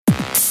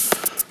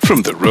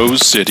From the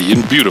Rose City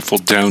in beautiful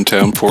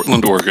downtown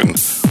Portland, Oregon,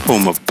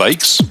 home of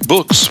bikes,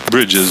 books,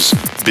 bridges,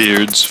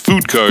 beards,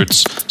 food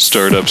carts,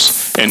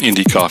 startups, and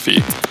indie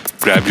coffee.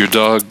 Grab your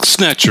dog,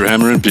 snatch your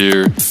hammer and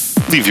beer,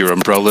 leave your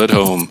umbrella at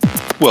home.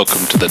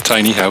 Welcome to the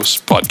Tiny House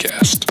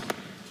Podcast.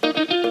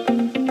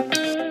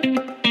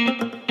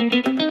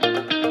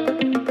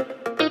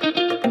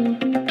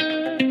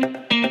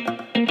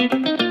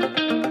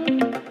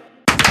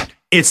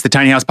 It's the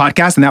Tiny House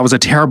Podcast, and that was a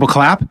terrible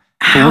clap.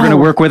 But we're going to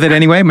work with it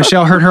anyway.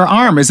 Michelle hurt her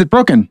arm. Is it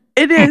broken?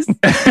 It is.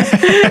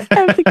 I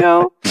have to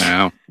go.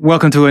 Wow.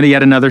 Welcome to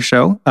yet another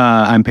show.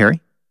 I'm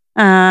Perry.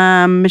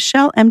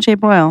 Michelle MJ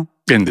Boyle.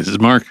 And this is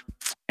Mark.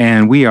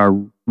 And we are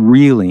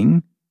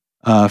reeling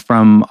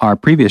from our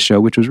previous show,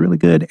 which was really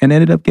good, and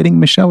ended up getting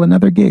Michelle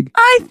another gig.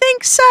 I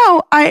think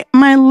so.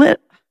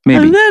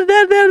 Maybe.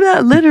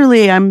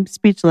 Literally, I'm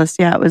speechless.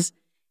 Yeah,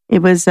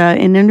 it was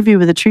an interview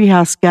with a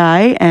Treehouse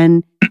guy,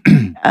 and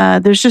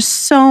there's just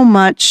so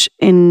much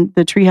in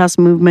the Treehouse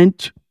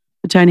movement,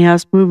 the Tiny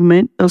House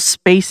movement, those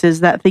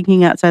spaces, that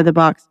thinking outside the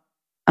box.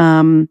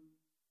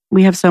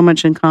 We have so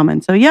much in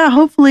common. So yeah,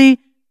 hopefully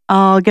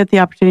I'll get the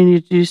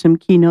opportunity to do some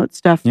keynote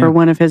stuff for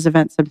one of his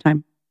events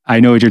sometime. I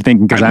know what you're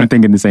thinking, because I'm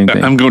thinking the same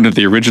thing. I'm going to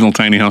the original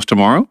Tiny House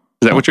tomorrow.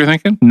 Is that what you're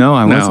thinking? No,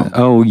 I wasn't.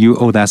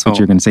 That's what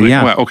you're going to say.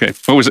 Yeah. Well, okay.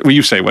 What was it? Well,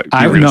 you say what?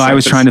 I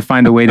was trying to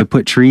find a way to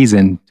put trees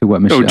into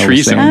what Michelle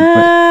was saying.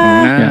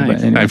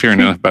 I've heard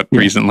enough about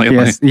treason lately.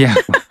 Yes, yeah.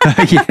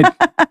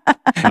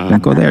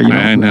 Don't go there.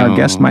 Our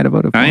guest might have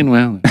voted for Fine,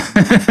 well.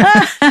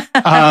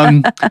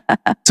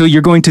 So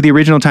you're going to the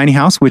original Tiny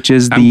House, which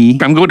is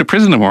I'm going to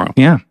prison tomorrow.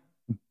 Yeah.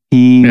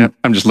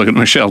 I'm just looking at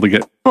Michelle to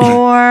get...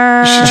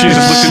 She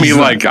just looked at me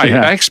like,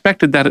 I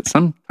expected that at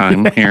some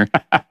time here.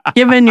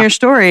 Given your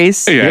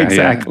stories. Yeah,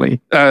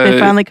 exactly. They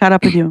finally caught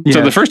up with you.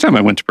 So the first time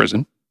I went to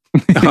prison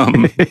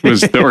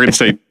was the Oregon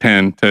State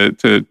Pen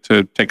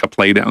to take a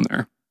play down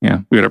there.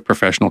 Yeah. We had a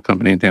professional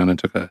company in town and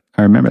took a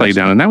play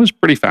down, and that was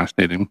pretty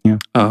fascinating. Yeah.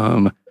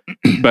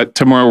 But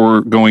tomorrow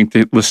we're going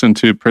to listen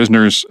to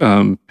prisoners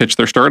pitch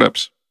their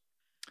startups.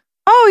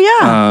 Oh,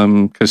 yeah.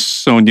 Because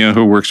Sonia,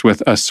 who works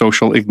with a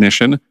Social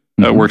Ignition,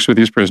 works with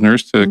these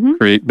prisoners to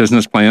create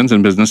business plans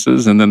and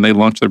businesses, and then they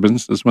launch their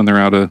businesses when they're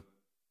out of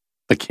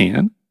the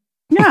can.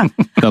 Yeah.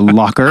 The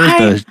locker,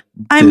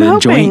 the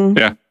joint.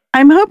 Yeah.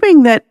 I'm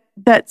hoping that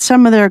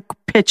some of their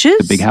pitches,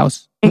 the big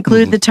house,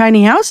 include the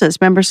tiny houses.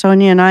 Remember,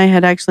 Sonia and I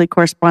had actually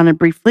corresponded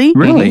briefly.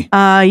 Really?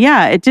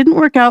 Yeah. It didn't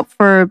work out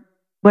for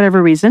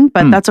whatever reason,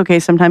 but that's okay.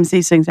 Sometimes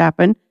these things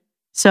happen.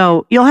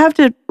 So you'll have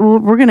to,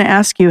 we're going to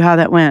ask you how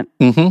that went.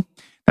 Mm-hmm.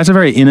 That's a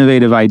very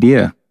innovative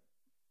idea.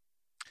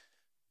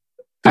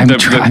 I'm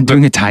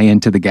doing a tie-in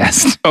to the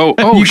guest. Oh,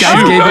 you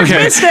guys gave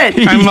okay. Missed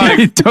it. I'm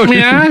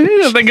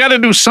like, they got to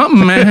do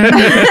something, man.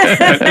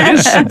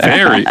 It's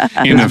very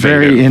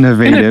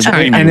innovative. It's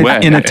very innovative. In a tiny way.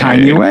 In a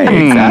tiny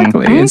way,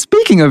 exactly. And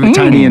speaking of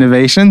tiny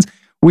innovations,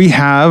 we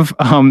have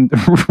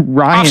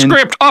Ryan.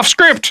 Off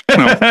script.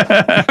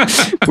 No.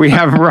 We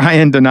have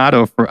Ryan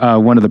Donato,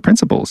 one of the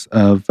principals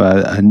of,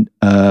 can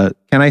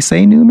I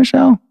say new,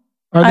 Michelle?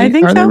 I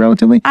think so. They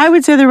relatively? I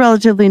would say they're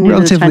relatively new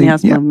to the Tiny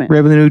House movement.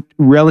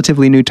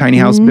 Relatively new Tiny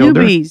House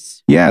builder.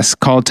 Newbies. Yes,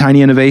 called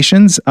Tiny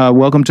Innovations.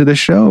 Welcome to the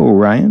show,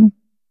 Ryan.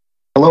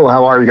 Hello,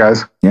 how are you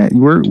guys? Yeah,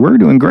 we're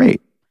doing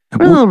great.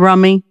 We're a little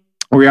rummy.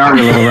 We are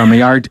a little rummy.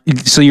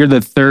 So you're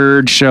the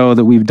third show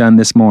that we've done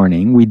this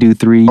morning. We do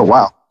 3. Oh,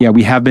 wow. Yeah,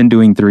 we have been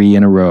doing 3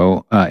 in a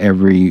row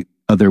every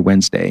other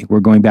Wednesday. We're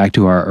going back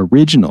to our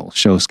original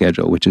show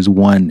schedule, which is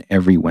 1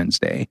 every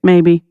Wednesday.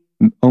 Maybe.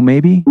 Oh,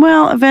 maybe?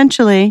 Well,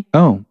 eventually.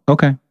 Oh,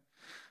 okay.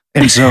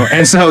 And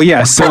so,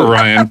 yes. Poor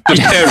Ryan.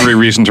 Just every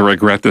reason to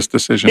regret this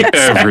decision.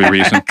 Every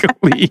reason.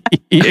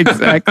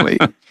 Exactly.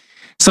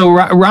 So,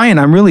 Ryan,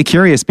 I'm really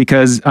curious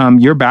because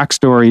your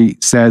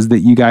backstory says that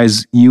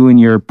you and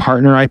your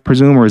partner, I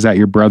presume, or is that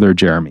your brother,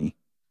 Jeremy?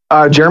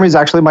 Jeremy's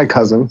actually my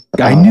cousin.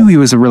 I knew he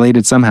was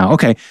related somehow.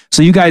 Okay.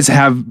 So you guys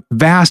have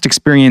vast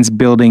experience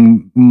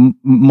building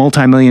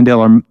multi-million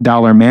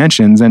dollar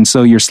mansions. And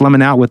so you're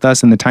slumming out with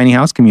us in the tiny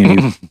house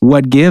community.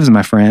 What gives,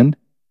 my friend?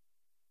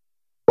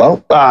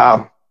 Well,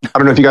 I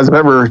don't know if you guys have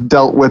ever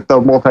dealt with the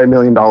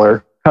multi-million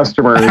dollar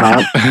customer or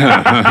not.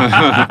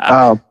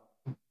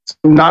 It's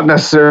not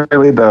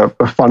necessarily the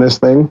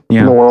funnest thing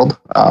in the world.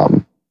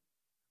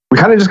 We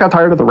kind of just got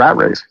tired of the rat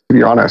race, to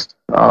be honest.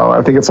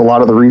 I think it's a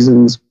lot of the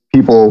reasons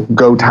people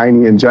go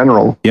tiny in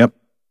general. Yep.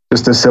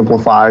 Just to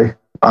simplify.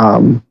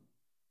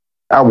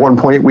 At one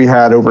point, we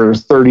had over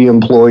 30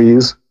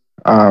 employees.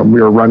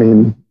 We were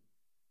running,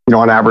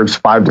 on average,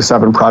 5 to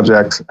 7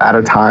 projects at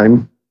a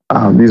time.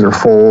 These are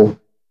full,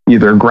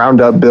 either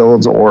ground up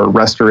builds or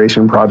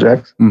restoration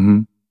projects.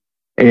 Mm-hmm.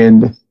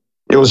 And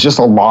it was just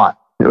a lot.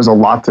 It was a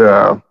lot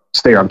to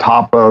stay on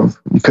top of.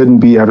 You couldn't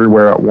be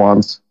everywhere at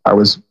once. I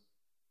was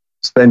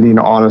spending,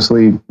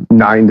 honestly,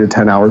 9 to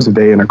 10 hours a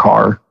day in a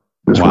car.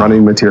 Just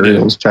running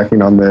materials,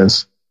 checking on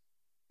this.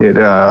 It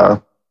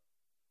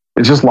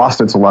just lost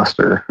its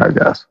luster, I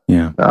guess.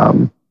 Yeah.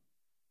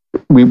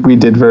 We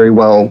did very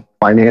well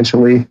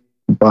financially,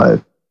 but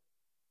at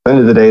the end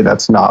of the day,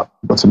 that's not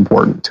what's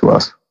important to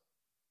us.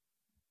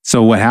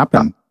 So what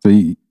happened?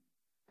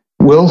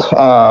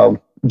 Will,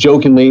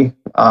 jokingly,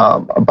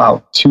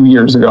 about 2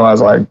 years ago, I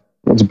was like,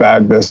 let's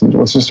bag this and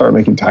let's just start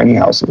making tiny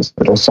houses.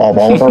 It'll solve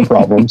all of our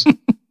problems.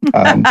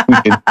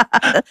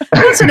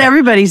 That's what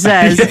everybody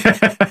says. If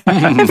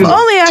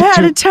only I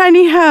had a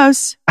tiny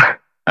house.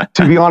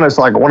 To be honest,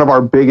 like one of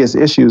our biggest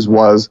issues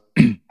was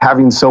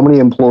having so many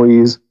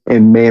employees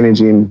and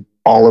managing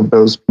all of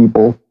those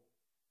people.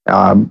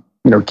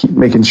 Keep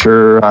making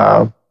sure,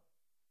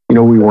 we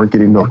weren't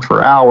getting milked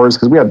for hours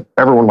because we had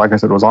everyone, like I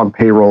said, was on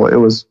payroll. It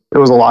was a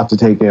lot to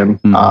take in.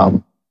 Mm-hmm.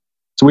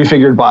 So we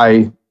figured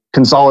by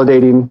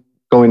consolidating,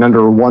 going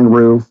under one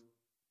roof,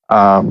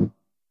 having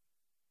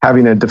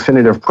a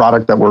definitive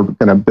product that we're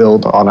going to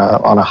build on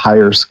a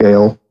higher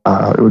scale,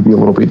 it would be a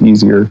little bit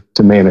easier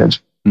to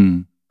manage.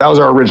 Mm. That was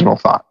our original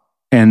thought.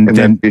 And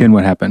then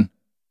what happened?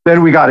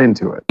 Then we got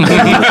into it.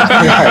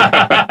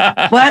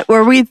 What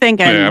were we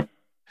thinking? Yeah.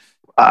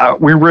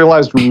 We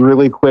realized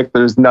really quick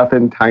there's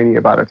nothing tiny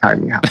about a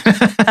tiny house.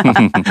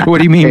 What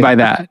do you mean by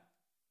that?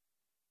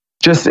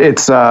 Just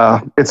it's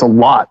a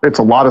lot. It's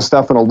a lot of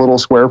stuff in a little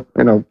square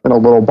in a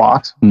little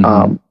box.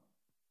 Mm-hmm.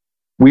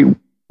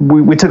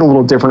 We took a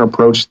little different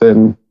approach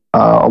than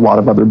a lot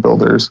of other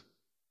builders.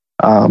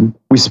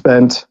 We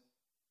spent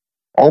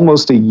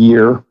almost a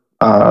year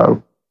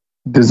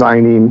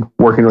designing,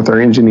 working with our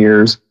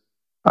engineers,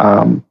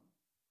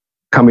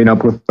 coming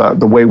up with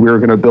the way we were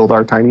going to build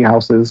our tiny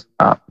houses.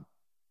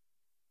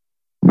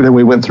 Then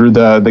we went through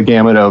the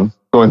gamut of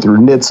going through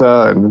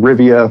NHTSA and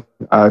Rivia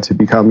to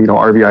become,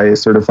 RVIA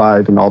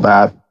certified and all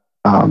that.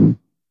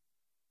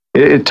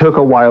 It took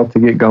a while to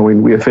get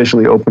going. We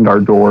officially opened our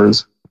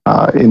doors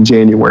in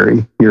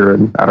January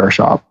here at our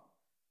shop,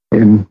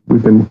 and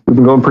we've been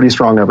going pretty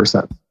strong ever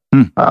since.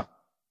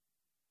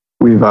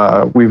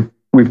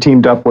 We've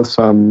teamed up with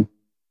some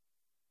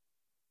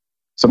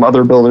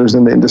other builders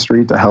in the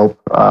industry to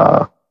help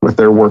with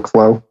their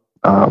workflow.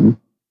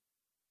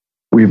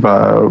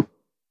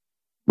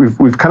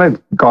 We've kind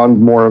of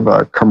gone more of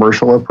a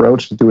commercial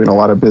approach, doing a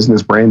lot of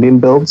business branding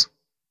builds.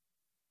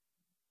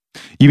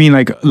 You mean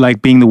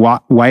like being the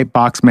white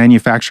box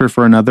manufacturer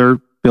for another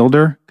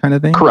builder kind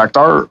of thing? Correct.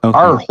 Our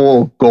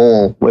whole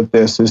goal with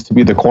this is to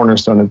be the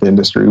cornerstone of the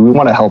industry. We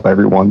want to help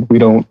everyone. We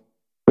don't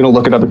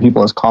look at other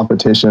people as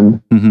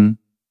competition. Mm-hmm.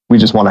 We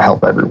just want to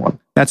help everyone.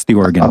 That's the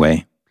Oregon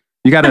way.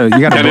 You got a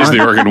That blunt? is the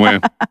Oregon way. You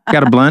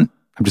got a blunt?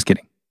 I'm just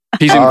kidding.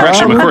 He's in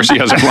Gresham. Of course he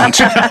has a blunt.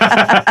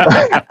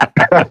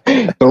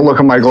 Don't look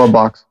in my glove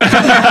box.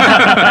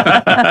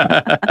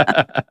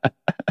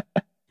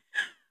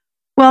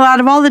 Well, out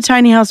of all the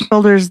tiny house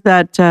builders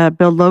that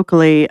build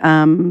locally,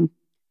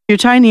 your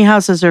tiny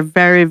houses are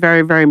very,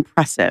 very, very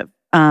impressive.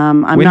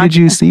 When did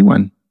you see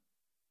one?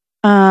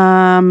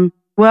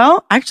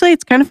 Well, actually,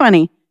 it's kind of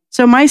funny.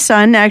 So my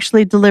son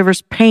actually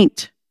delivers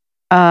paint.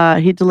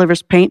 He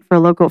delivers paint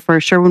for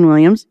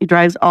Sherwin-Williams. He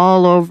drives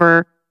all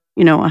over,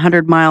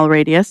 100-mile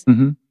radius.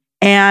 Mm-hmm.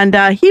 And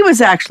he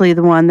was actually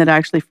the one that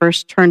actually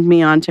first turned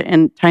me on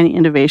to Tiny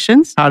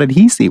Innovations. How did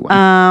he see one?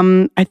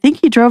 I think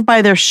he drove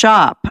by their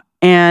shop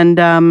and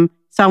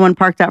saw one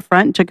parked out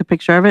front and took a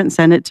picture of it and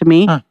sent it to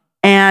me. Huh.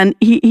 And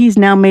he's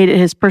now made it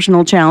his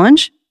personal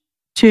challenge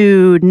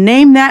to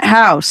name that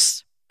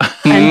house.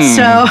 And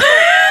so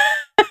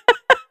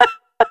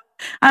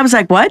I was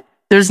like, what?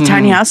 There's a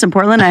tiny house in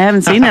Portland I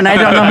haven't seen and I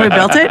don't know who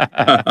built it.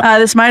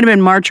 This might have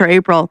been March or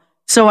April.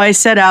 So I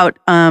set out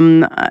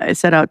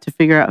to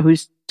figure out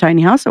whose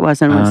tiny house it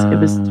was, and it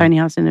was Tiny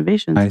House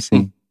Innovations. I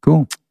see.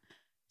 Cool.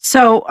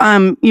 So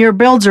your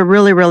builds are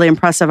really, really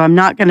impressive. I'm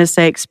not going to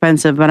say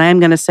expensive, but I am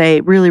going to say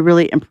really,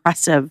 really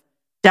impressive.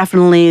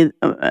 Definitely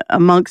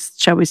amongst,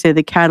 shall we say,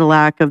 the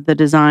Cadillac of the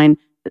design,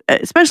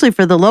 especially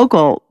for the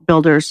local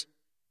builders.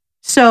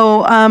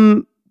 So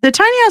the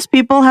tiny house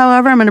people,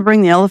 however, I'm going to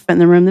bring the elephant in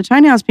the room. The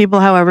tiny house people,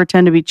 however,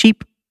 tend to be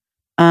cheap.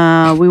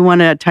 We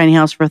want a tiny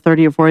house for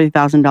 $30,000 or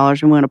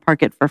 $40,000, and we want to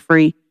park it for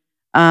free.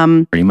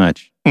 Pretty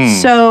much.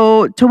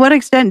 So, to what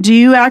extent do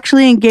you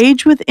actually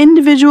engage with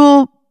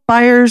individual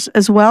buyers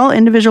as well,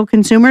 individual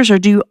consumers, or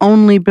do you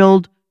only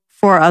build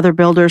for other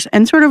builders?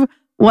 And sort of,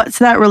 what's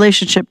that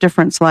relationship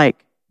difference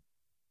like?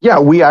 Yeah,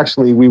 we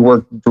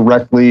work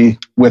directly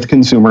with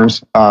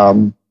consumers.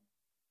 We'll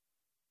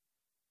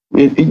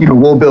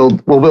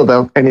build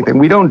out anything.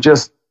 We don't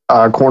just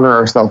corner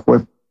ourselves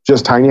with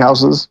just tiny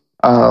houses.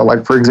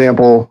 Like for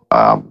example,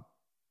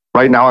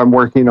 right now I'm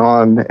working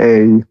on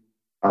a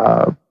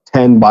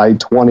 10 by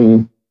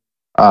 20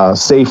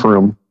 safe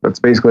room. That's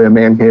basically a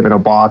man cave in a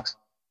box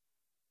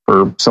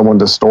for someone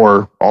to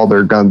store all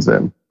their guns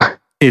in.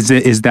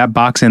 Is that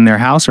box in their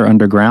house or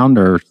underground,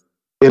 or?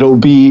 It'll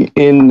be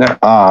in,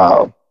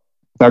 without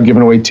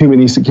giving away too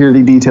many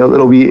security details,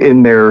 it'll be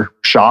in their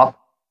shop.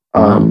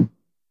 And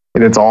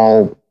it's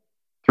all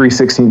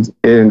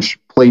 3/16-inch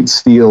plate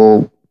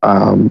steel,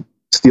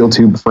 steel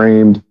tube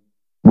framed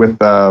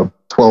with a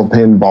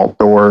 12-pin vault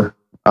door.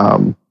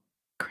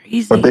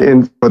 Crazy. But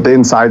the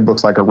inside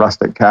looks like a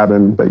rustic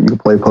cabin that you can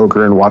play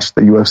poker and watch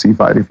the UFC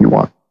fight if you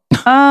want.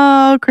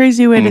 Oh,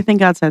 crazy way to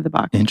think outside the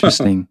box.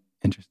 Interesting.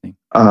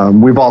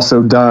 We've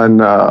also done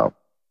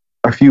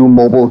a few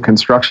mobile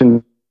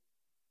construction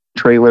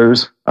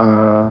trailers.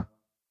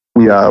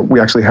 We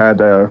actually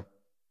had a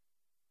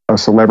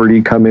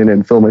celebrity come in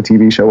and film a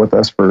TV show with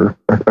us for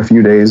a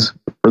few days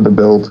for the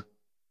build.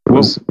 It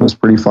was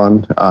pretty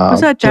fun.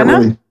 Was that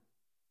Jenna?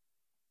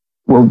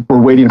 We're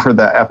waiting for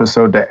the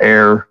episode to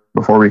air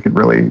before we could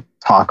really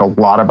talk a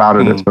lot about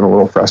it. It's been a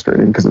little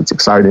frustrating because it's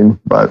exciting,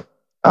 but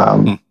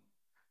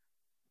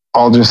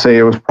I'll just say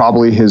it was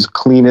probably his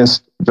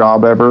cleanest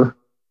job ever.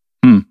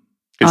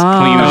 His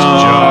cleanest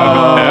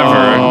job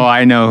ever. Oh,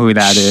 I know who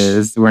that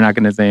is. We're not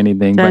going to say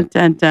anything. Dun, But,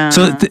 dun, dun.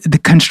 so the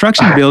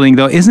construction building,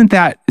 though, isn't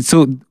that...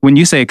 So when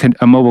you say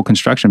a mobile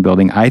construction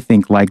building, I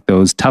think like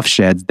those tough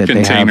sheds that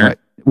they have. Like,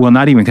 well,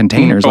 not even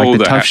containers, like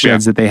the tough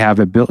sheds that they have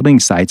at building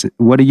sites.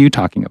 What are you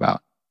talking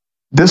about?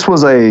 This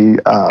was a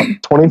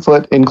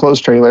 20-foot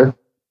enclosed trailer,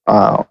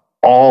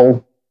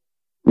 all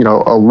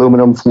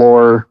aluminum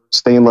floor,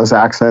 stainless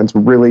accents,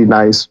 really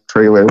nice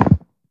trailer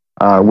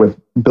with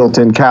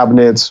built-in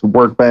cabinets,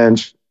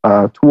 workbench,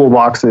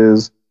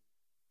 toolboxes,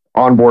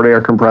 onboard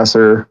air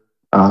compressor,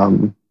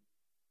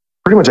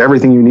 pretty much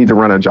everything you need to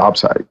run a job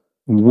site.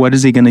 What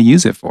is he going to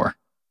use it for?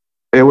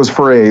 It was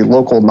for a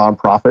local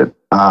nonprofit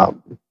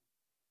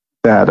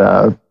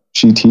that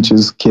she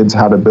teaches kids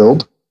how to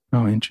build.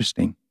 Oh,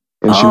 interesting.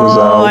 And she was,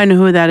 I know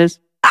who that is.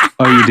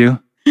 Oh, you do?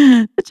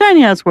 The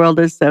tiny house world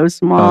is so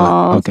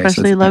small, okay,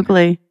 especially so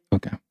locally.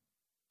 Okay.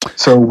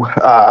 So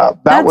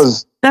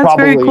that's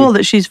very cool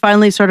that she's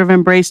finally sort of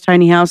embraced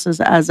tiny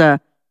houses as a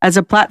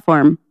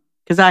platform.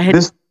 Because I had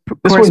this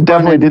one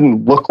definitely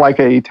didn't look like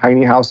a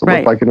tiny house. It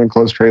looked like an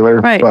enclosed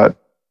trailer, but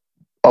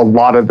a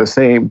lot of the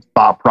same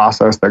thought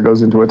process that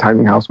goes into a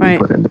tiny house we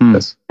put into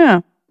this.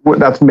 Yeah,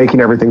 that's making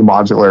everything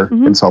modular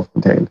and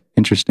self-contained.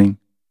 Interesting.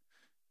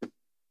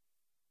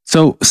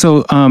 So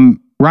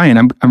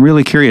Ryan, I'm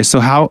really curious. So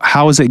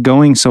how is it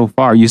going so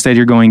far? You said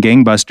you're going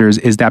gangbusters.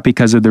 Is that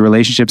because of the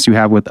relationships you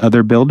have with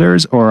other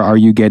builders, or are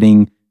you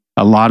getting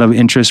a lot of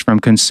interest from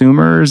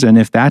consumers? And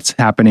if that's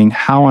happening,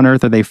 how on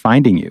earth are they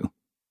finding you?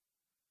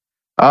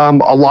 A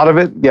lot of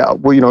it, yeah.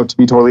 Well, to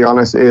be totally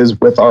honest, is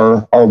with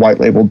our white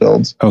label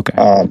builds. Okay.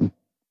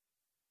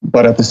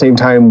 But at the same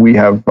time, we've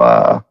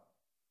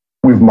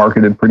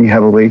marketed pretty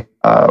heavily.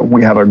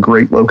 We have a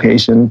great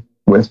location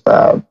with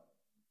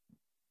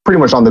pretty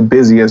much on one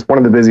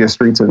of the busiest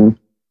streets in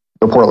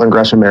the Portland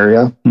Gresham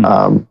area.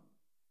 And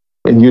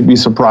you'd be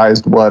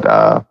surprised what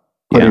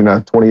putting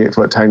a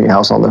 28-foot tiny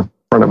house on the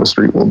front of a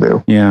street will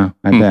do. Yeah,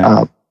 I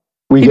bet.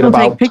 We People get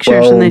about take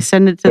pictures and they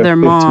send it to their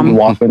mom.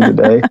 Walk-ins a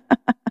day.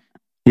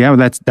 Yeah, well,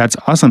 that's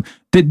awesome.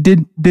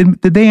 Did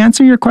they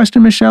answer your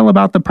question, Michelle,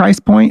 about the price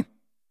point?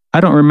 I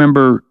don't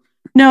remember.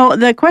 No,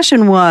 the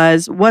question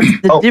was, what's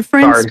the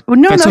difference? Sorry. Well,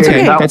 no, that's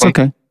okay. That's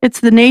okay.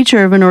 It's the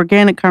nature of an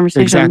organic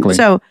conversation. Exactly.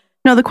 So,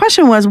 no, the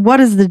question was, what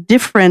is the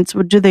difference?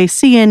 Do they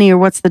see any, or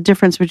what's the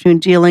difference between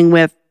dealing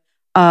with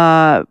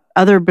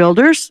other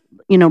builders,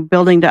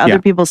 building to other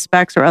people's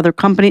specs or other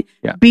company,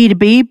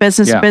 B2B,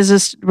 business to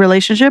business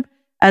relationship,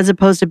 as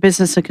opposed to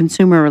business to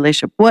consumer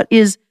relationship? What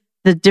is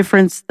the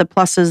difference, the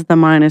pluses, the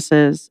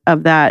minuses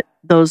of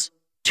those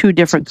two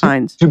different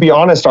kinds? To be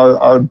honest,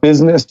 our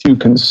business to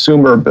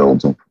consumer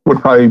builds would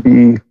probably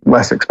be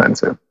less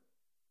expensive.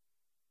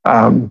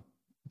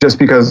 Just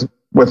because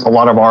with a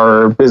lot of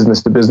our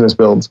business to business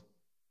builds,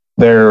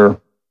 they're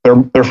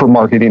for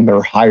marketing,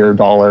 they're higher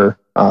dollar.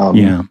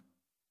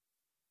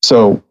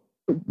 So,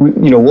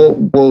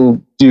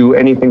 we'll do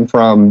anything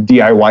from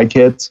DIY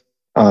kits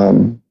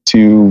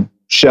to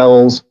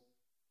shells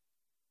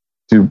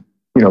to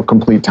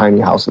complete tiny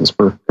houses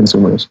for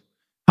consumers.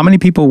 How many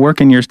people work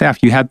in your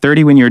staff? You had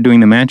 30 when you were doing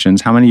the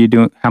mansions. How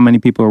many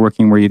people are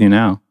working where you do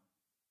now?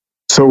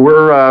 So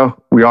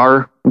we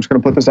are, I'm just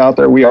going to put this out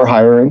there. We are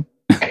hiring.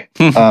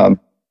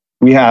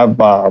 We have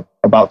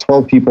about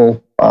 12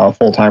 people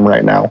full-time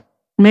right now.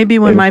 Maybe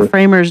when my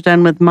framer's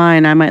done with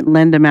mine, I might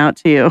lend them out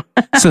to you.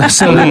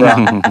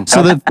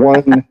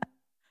 One,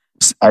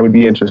 I would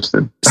be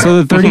interested.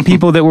 So the 30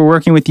 people that were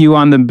working with you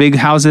on the big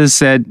houses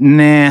said,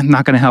 nah,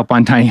 not going to help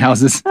on tiny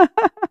houses.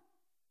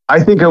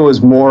 I think it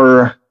was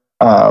more,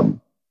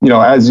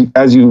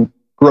 as you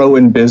grow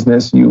in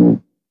business,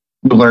 you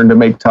learn to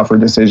make tougher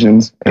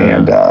decisions.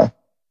 And the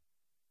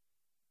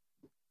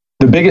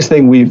biggest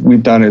thing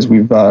we've done is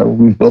we've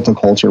built a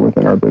culture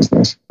within our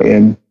business,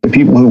 and the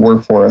people who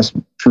work for us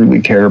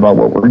truly care about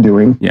what we're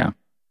doing. Yeah.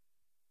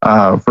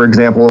 For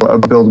example, a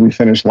build we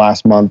finished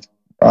last month,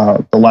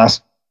 the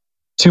last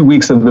 2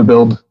 weeks of the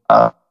build,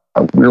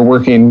 we were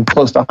working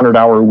close to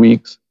 100-hour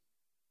weeks.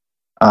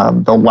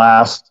 The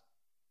last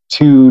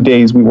 2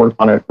 days we worked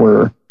on it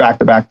were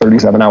back-to-back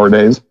 37-hour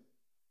days.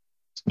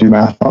 Do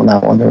math on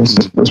that one.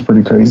 It was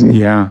pretty crazy.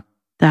 Yeah.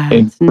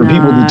 And for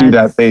people to do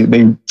that,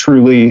 they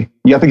truly,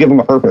 you have to give them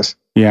a purpose.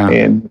 Yeah.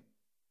 And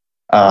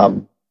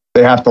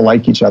they have to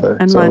like each other.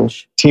 And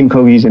lunch. Team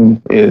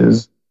cohesion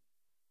is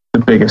the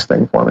biggest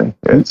thing for me.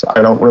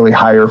 I don't really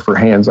hire for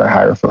hands, I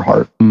hire for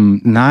heart.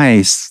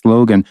 Nice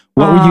slogan.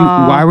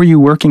 Why were you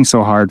working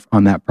so hard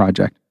on that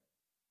project?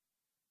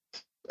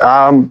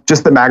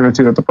 Just the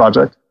magnitude of the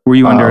project. Were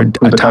you under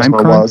a time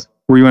crunch?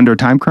 Were you under a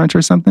time crunch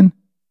or something?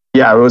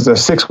 Yeah, it was a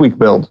 6-week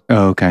build.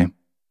 Oh, okay.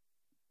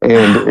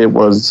 And it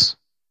was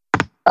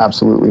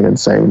absolutely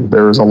insane.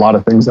 There was a lot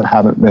of things that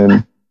haven't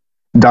been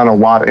done a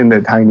lot in the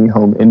tiny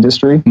home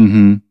industry.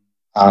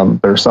 Mm-hmm.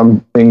 There's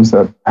some things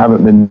that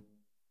haven't been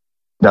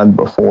done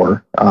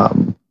before.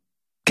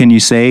 Can you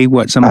say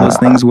what some of those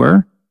things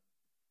were?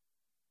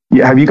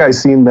 Yeah, have you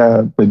guys seen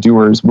the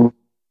Dewar's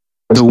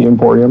Whiskey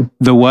Emporium?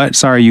 The what?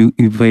 Sorry, you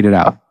played it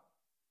out.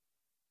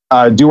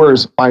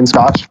 Dewar's Fine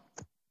Scotch.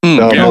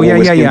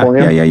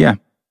 Yeah.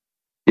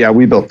 Yeah,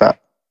 we built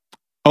that.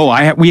 Oh,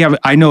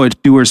 I know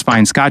what Dewar's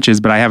Fine Scotch is,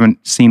 but I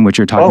haven't seen what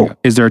you're talking about.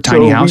 Is there a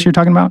tiny house you're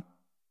talking about?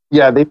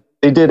 Yeah, they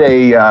did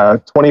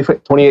a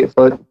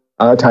 28-foot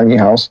tiny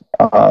house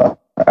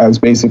as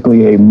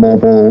basically a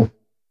mobile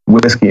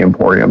whiskey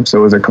emporium. So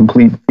it was a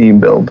complete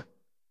theme build.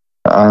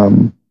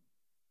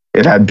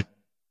 It had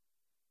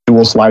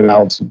dual slide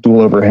outs,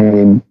 dual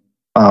overhang,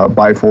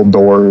 bifold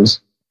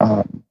doors,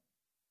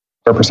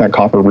 100%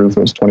 copper roof.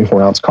 It was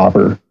 24-ounce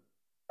copper,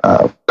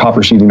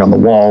 copper sheeting on the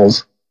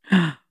walls.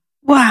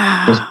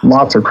 Wow. Just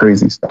lots of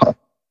crazy stuff.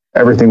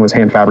 Everything was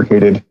hand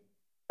fabricated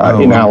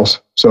in-house.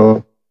 Wow.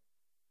 So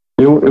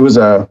it was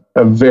a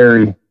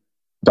very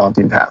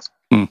daunting task.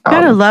 You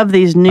gotta love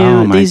these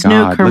new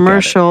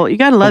commercial. You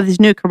gotta love these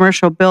new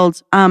commercial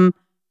builds.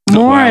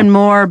 More and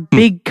more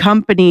big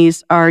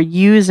companies are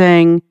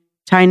using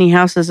tiny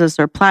houses as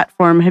their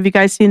platform. Have you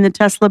guys seen the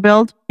Tesla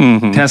build?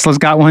 Mm-hmm. Tesla's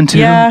got one too.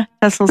 Yeah,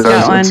 Tesla's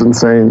got one. It's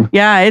insane.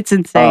 Yeah, it's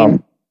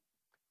insane.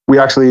 We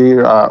actually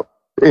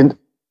in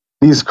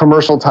these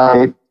commercial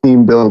type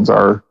theme builds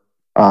are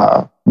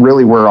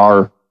really where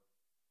our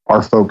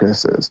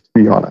focus is, to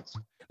be honest.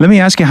 Let me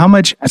ask you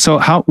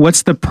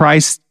what's the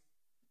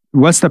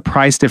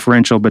price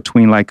differential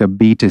between like a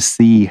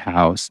B2C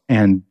house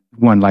and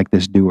one like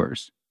this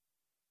Dewar's?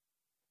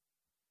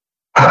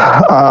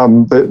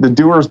 The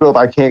Dewar's build,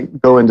 I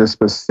can't go into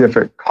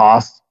specific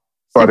costs,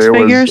 but it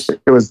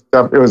was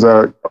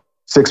a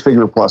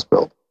 6-figure plus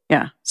build.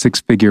 Yeah.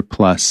 6-figure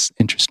plus.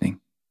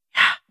 Interesting.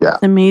 Yeah.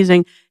 It's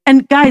amazing.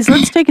 And guys,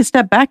 let's take a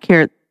step back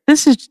here.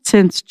 This is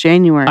since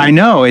January. I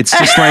know. It's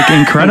just like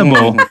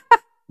incredible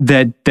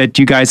that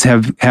you guys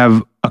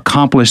have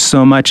accomplished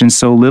so much in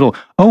so little.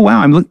 Oh,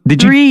 wow.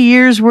 3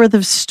 years worth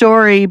of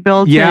story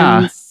built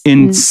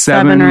in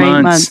 7 or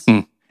 8 months.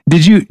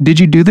 Did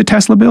you do the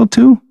Tesla build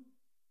too?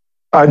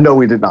 No,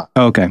 we did not.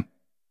 Oh, okay.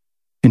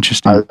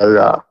 Interesting.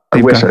 I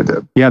wish I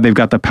did. Yeah, they've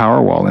got the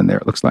power wall in there,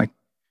 it looks like.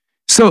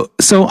 So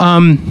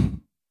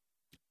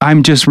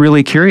I'm just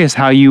really curious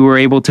how you were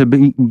able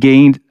to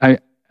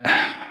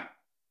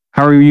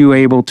how are you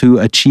able to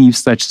achieve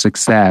such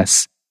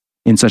success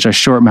in such a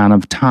short amount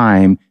of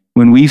time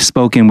when we've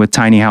spoken with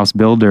tiny house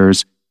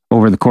builders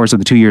over the course of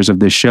the 2 years of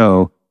this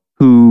show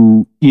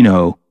who,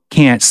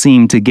 can't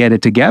seem to get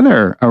it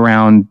together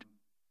around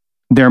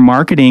their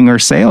marketing or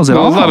sales at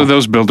all. A lot of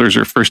those builders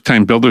are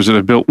first-time builders that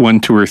have built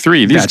 1, 2, or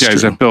 3. These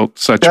guys have built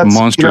such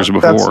monsters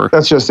before.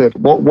 That's just it.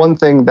 One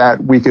thing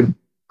that we could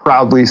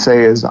proudly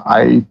say is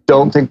I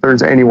don't think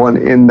there's anyone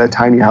in the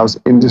tiny house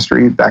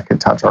industry that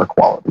could touch our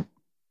quality,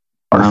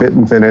 our fit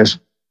and finish,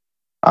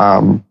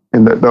 and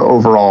the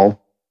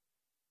overall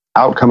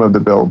outcome of the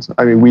builds.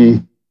 I mean,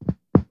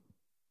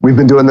 we've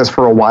been doing this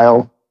for a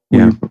while.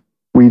 Yeah.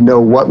 We know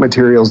what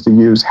materials to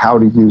use, how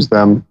to use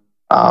them.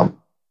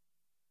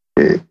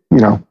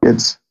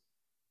 It's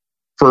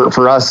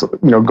for us,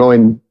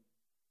 going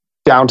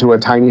down to a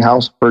tiny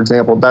house, for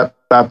example,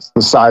 that's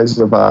the size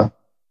of a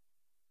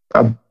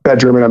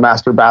bedroom and a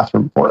master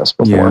bathroom for us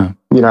before,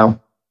 because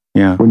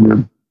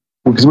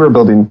we were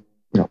building,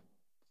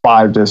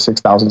 5,000 to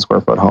 6,000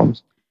 square foot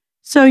homes.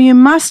 So you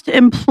must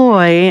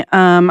employ,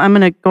 I'm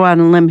going to go out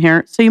on a limb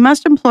here. So you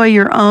must employ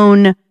your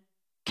own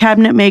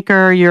cabinet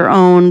maker, your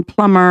own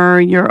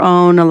plumber, your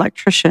own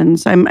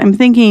electricians. I'm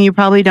thinking you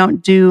probably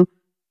don't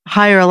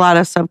hire a lot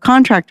of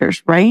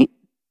subcontractors, right?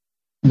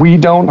 We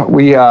don't.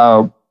 We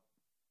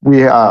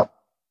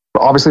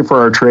obviously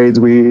for our trades,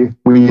 we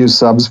use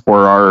subs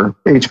for our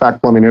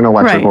HVAC, plumbing, and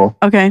electrical.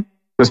 Right. Okay.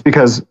 Just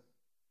because,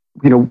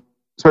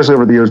 especially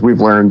over the years,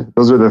 we've learned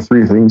those are the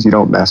 3 things you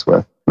don't mess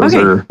with. Those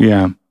are.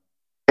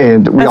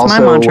 And we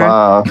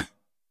also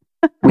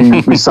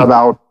we sub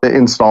out the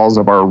installs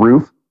of our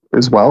roof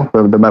as well,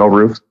 the metal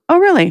roofs. Oh,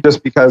 really?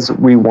 Just because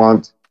we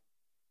use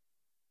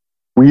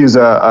we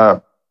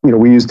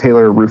use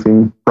Taylor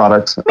roofing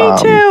products. Me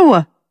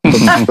too.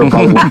 They're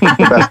probably the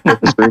best in the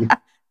industry.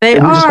 They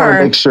and we are. just want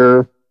to make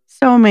sure.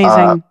 So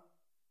amazing.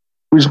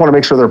 We just want to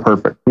make sure they're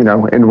perfect,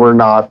 and we're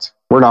not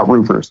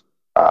roofers.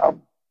 I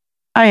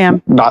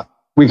am.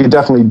 We could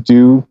definitely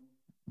do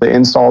the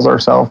installs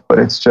ourselves, but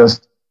it's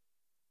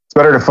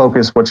better to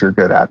focus what you're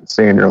good at and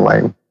stay in your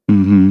lane.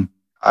 Mm-hmm.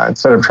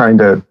 Instead of trying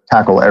to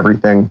tackle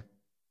everything,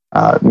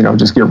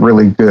 just get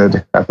really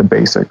good at the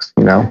basics,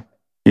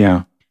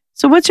 Yeah.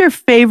 So what's your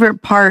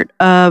favorite part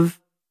of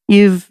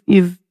you've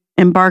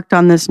embarked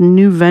on this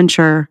new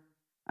venture?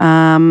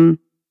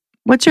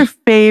 What's your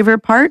favorite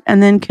part?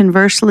 And then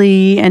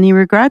conversely, any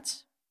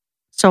regrets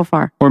so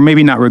far? Or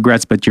maybe not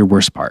regrets, but your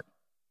worst part.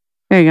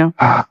 There you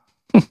go.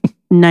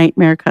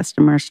 nightmare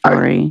customer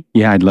story?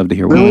 Yeah, I'd love to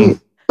hear one. Really,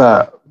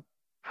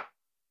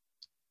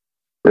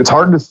 it's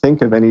hard to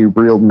think of any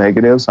real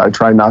negatives. I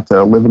try not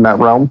to live in that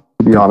realm,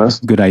 to be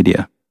honest. Good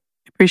idea.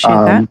 Appreciate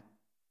that.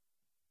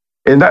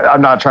 And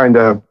I'm not trying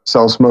to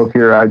sell smoke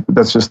here.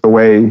 That's just the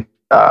way,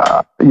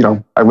 I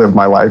live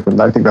my life.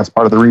 And I think that's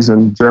part of the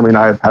reason Jeremy and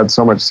I have had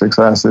so much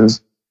success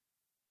is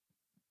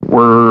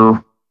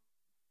we're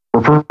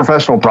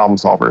professional problem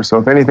solvers. So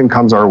if anything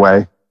comes our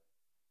way,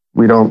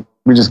 we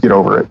just get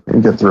over it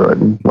and get through it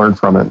and learn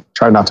from it.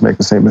 Try not to make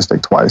the same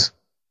mistake twice.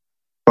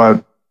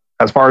 But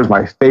as far as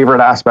my favorite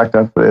aspect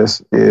of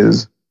this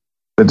is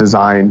the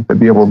design,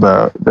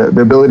 the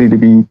ability to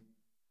be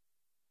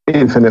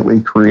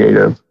infinitely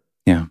creative.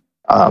 Yeah.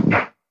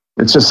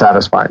 It's just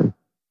satisfying.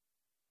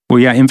 Well,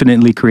 yeah,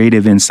 infinitely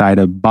creative inside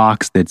a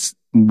box that's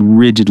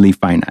rigidly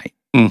finite.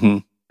 Mm-hmm.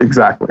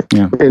 Exactly.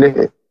 Yeah.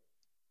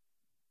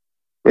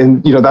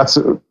 And that's,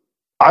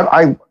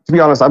 I to be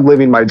honest, I'm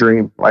living my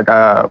dream. Like,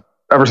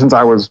 ever since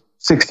I was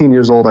 16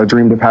 years old, I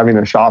dreamed of having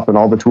a shop and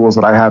all the tools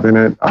that I have in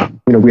it.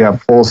 We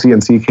have full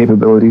CNC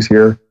capabilities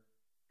here.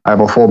 I have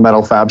a full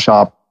metal fab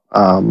shop,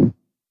 full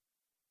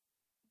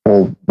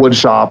wood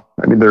shop.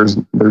 I mean,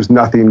 there's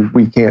nothing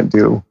we can't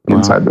do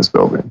inside this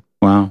building.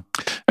 Wow.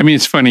 I mean,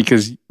 it's funny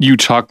because you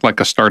talk like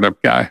a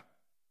startup guy,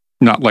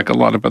 not like a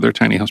lot of other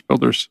tiny house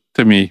builders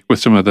to me, with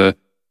some of the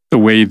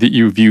way that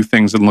you view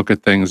things and look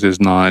at things is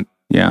not,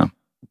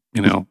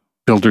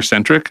 builder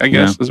centric, I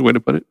guess is the way to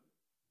put it.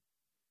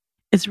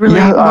 It's really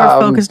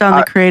more focused on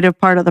the creative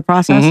part of the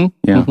process.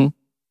 Mm-hmm, yeah. Mm-hmm.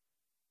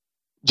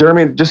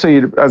 Jeremy, just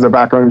so as a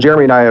background,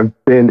 Jeremy and I have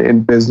been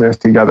in business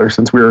together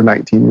since we were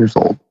 19 years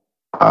old.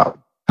 How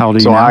old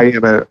are you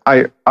so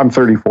now? I'm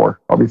 34.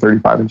 I'll be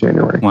 35 in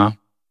January. Wow.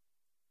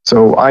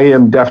 So I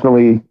am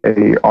definitely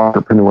a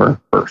entrepreneur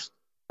first.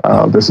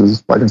 This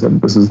is, like I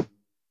said, this is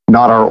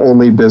not our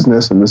only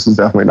business, and this is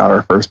definitely not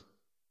our first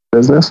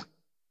business.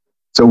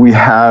 So we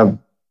have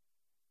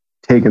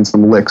taken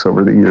some licks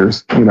over the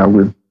years.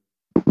 We've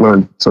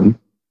learned some,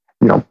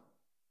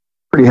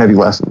 pretty heavy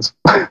lessons.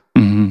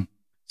 Mm-hmm.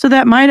 So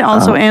that might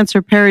also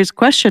answer Perry's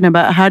question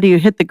about how do you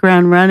hit the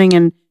ground running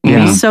and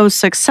be so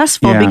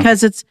successful,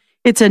 because it's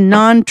a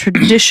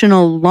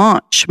non-traditional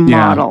launch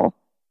model.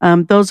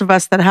 Those of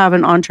us that have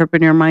an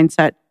entrepreneur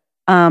mindset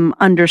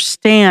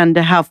understand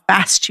how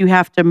fast you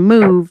have to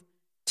move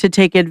to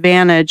take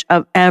advantage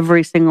of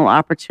every single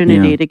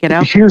opportunity to get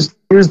out. Here's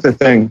the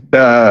thing.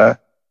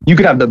 You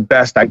could have the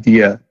best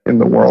idea in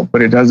the world,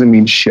 but it doesn't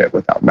mean shit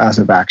without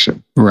massive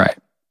action. Right.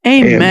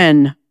 Amen.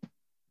 And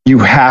you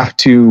have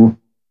to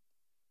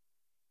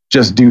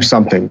just do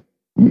something.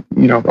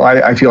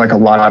 I feel like a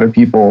lot of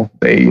people,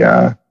 they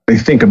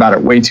think about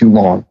it way too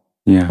long.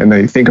 Yeah. And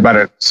they think about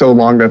it so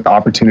long that the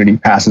opportunity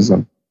passes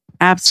them.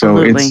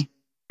 Absolutely. So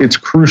it's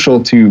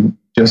crucial to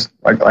just,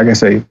 like I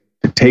say,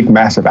 to take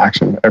massive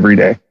action every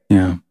day.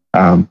 Yeah.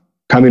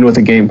 Come in with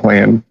a game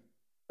plan,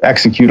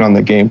 execute on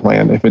the game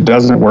plan. If it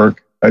doesn't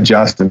work,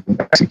 adjust and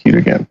execute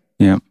again.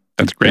 Yeah.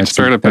 That's great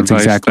startup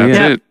advice. Exactly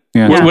That's it.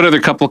 Yeah. What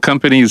other couple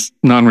companies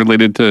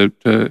non-related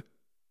to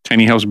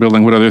tiny house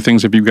building? What other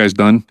things have you guys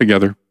done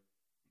together?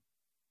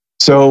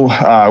 So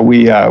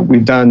we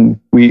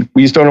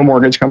used to own a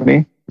mortgage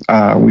company.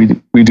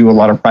 We do a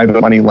lot of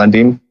private money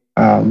lending.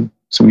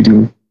 So we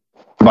do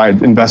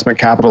provide investment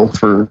capital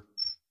for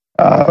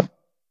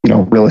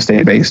real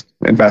estate based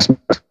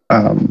investment.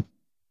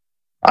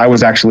 I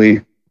was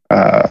actually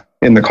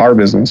in the car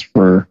business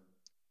for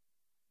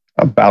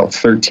about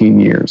 13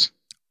 years.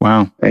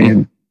 Wow.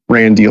 And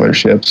ran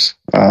dealerships.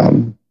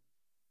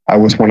 I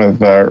was one of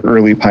the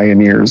early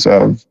pioneers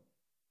of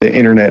the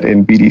internet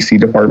and BDC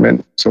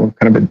department. So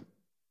kind of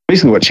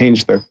basically what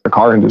changed the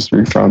car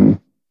industry from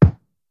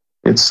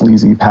its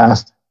sleazy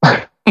past.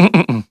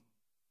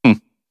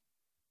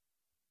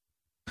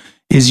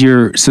 It's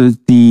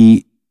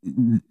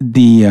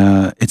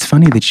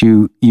funny that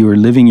you were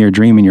living your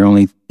dream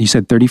and you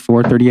said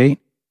 34, 38?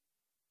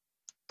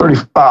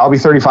 30, I'll be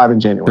 35 in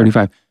January.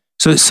 35.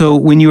 So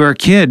when you were a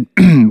kid,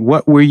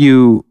 what were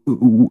you,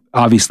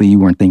 obviously you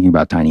weren't thinking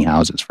about tiny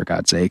houses, for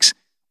God's sakes.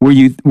 Were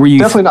you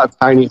definitely not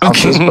tiny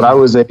houses, but I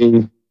was a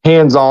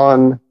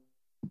hands-on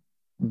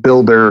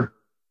builder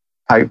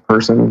type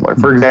person. Like,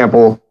 for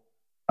example,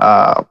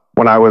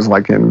 when I was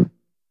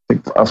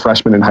a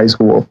freshman in high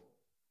school,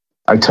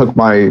 I took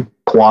my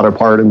quad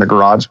apart in the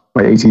garage,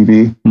 my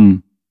ATV,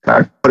 and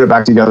I put it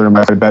back together in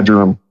my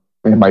bedroom,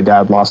 and my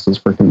dad lost his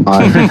freaking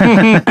mind.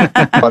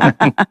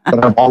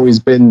 but I've always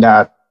been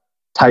that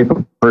type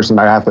of person.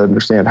 I have to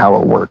understand how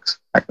it works.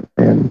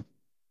 And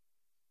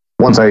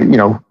once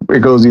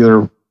it goes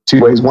either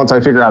two ways. Once I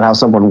figure out how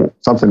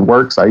something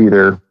works, I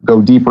either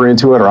go deeper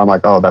into it or I'm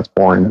like, oh, that's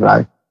boring. And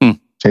I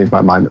change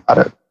my mind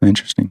about it.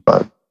 Interesting.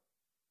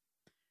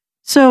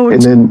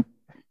 And then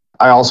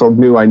I also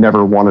knew I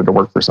never wanted to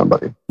work for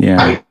somebody.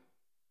 Yeah.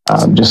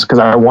 Just because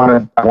I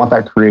want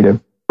that creative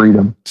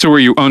freedom. So were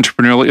you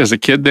entrepreneurial as a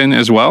kid then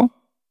as well?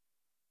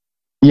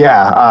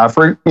 Yeah.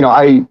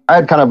 I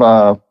had kind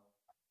of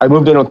I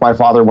moved in with my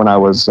father when I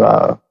was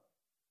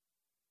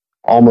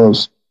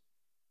almost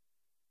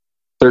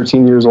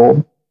 13 years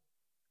old.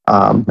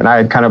 And I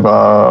had kind of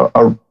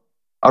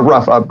a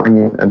rough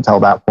upbringing until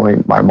that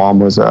point. My mom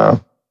was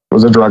a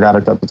drug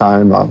addict at the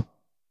time.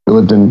 We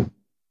lived in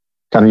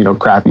kind of,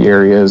 crappy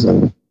areas.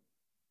 And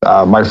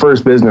my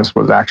first business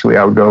was actually,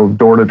 I would go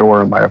door to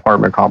door in my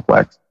apartment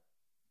complex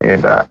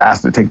and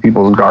ask to take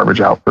people's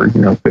garbage out for,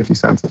 50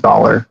 cents a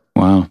dollar.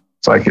 Wow.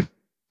 So I could,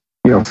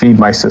 feed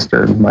my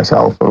sister,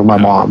 myself, or my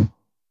mom.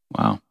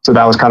 Wow. So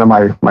that was kind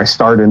of my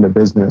start into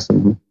business.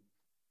 And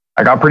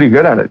I got pretty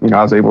good at it.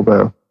 I was able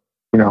to,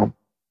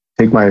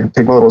 take my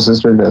little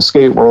sister to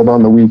Skate World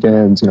on the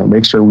weekends,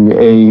 make sure we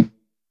ate,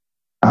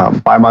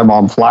 buy my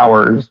mom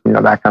flowers,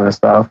 that kind of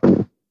stuff.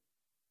 And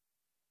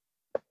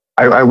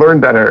I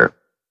learned at an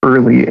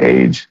early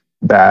age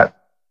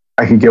that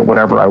I could get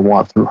whatever I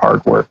want through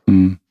hard work.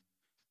 Mm.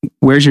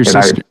 Where's your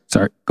sister?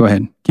 Sorry, go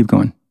ahead. Keep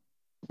going.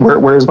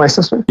 Where is my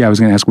sister? Yeah, I was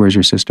going to ask, where's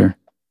your sister?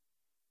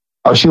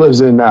 Oh, she lives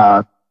in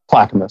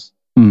Clackamas.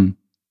 Mm.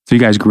 So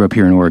you guys grew up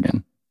here in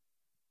Oregon?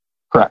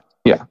 Correct.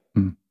 Yeah.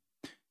 Mm.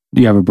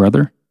 Do you have a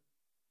brother?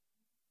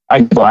 I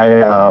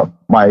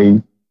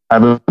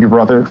have a big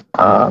brother.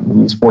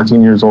 He's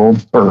 14 years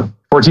old, or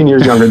 14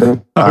 years younger than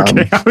me.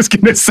 Okay, I was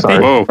going to say. Sorry,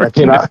 Whoa. I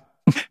cannot.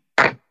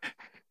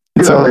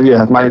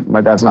 Yeah,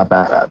 my dad's not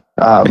that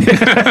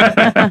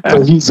bad.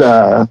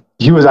 So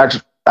he was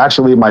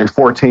actually my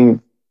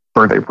 14th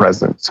birthday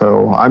present.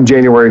 So I'm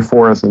January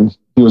 4th, and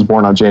he was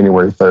born on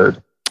January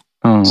 3rd.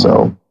 Oh.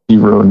 So he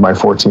ruined my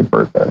 14th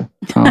birthday.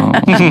 Oh.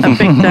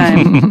 Big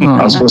time.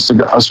 I was supposed to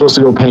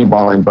go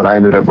paintballing, but I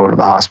ended up going to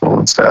the hospital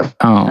instead.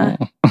 Oh.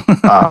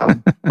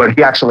 But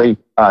he actually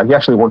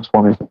works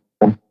for me.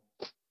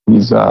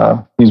 He's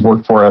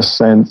worked for us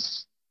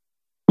since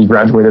he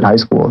graduated high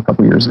school a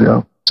couple years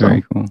ago. So,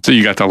 Very cool. So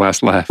you got the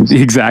last laugh.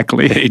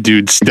 Exactly. Hey,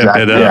 dude, step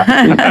it up.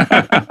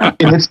 Yeah.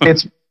 And it's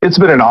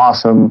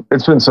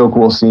been so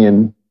cool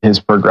seeing his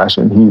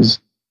progression. He's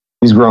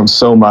grown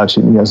so much,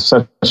 and he has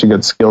such a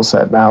good skill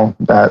set now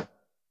that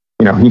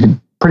he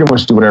can pretty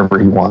much do whatever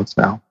he wants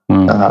now.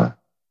 Wow.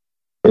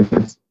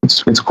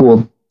 It's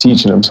cool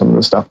teaching him some of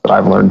the stuff that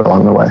I've learned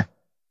along the way.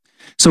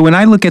 So when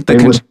I look at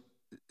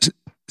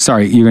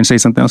sorry, you're going to say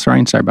something else,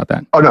 Ryan? Sorry about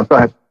that. Oh no, go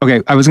ahead.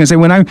 Okay, I was going to say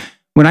when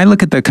I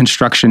look at the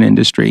construction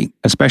industry,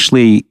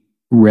 especially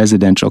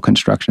residential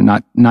construction,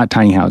 not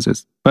tiny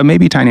houses, but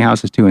maybe tiny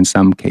houses too in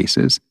some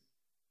cases,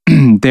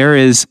 there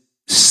is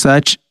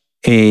such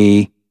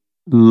a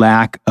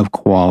lack of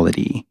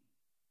quality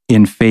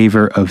in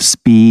favor of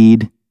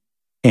speed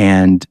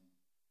and,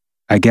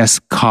 I guess,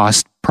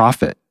 cost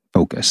profit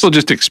focus. Well,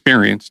 just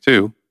experience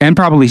too. And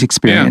probably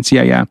experience.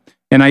 Yeah.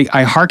 And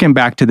I hearken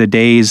back to the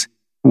days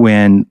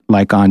when,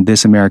 like, on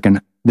This Old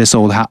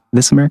House.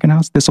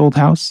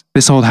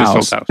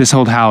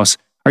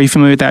 Are you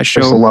familiar with that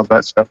show? I still love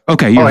that stuff.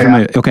 Okay, you're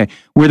familiar. Yeah. Okay,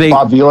 were they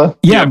Bob Vila?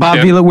 Yeah, Bob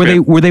Vila.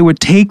 Where they would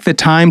take the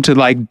time to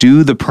like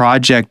do the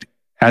project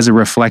as a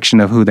reflection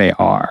of who they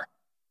are.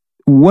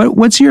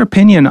 What's your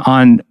opinion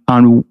on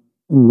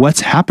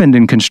what's happened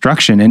in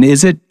construction, and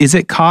is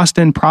it cost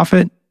and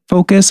profit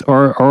focus,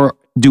 or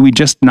do we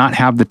just not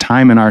have the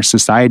time in our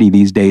society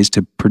these days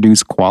to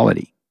produce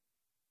quality?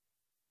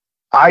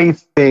 I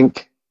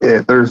think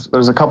there's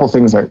a couple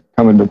things that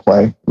come into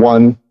play.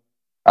 One,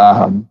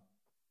 a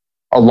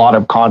lot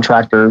of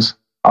contractors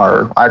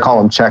I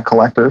call them check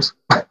collectors.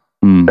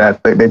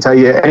 That they tell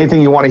you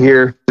anything you want to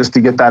hear just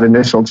to get that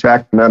initial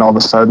check, and then all of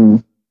a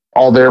sudden,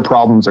 all their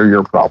problems are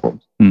your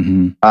problems.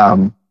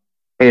 Mm-hmm.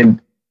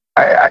 And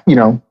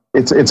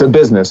it's a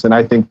business, and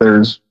I think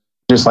there's,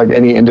 just like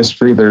any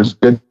industry, there's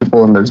good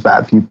people and there's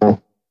bad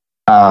people.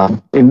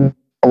 And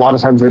a lot of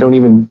times they don't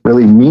even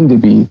really mean to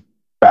be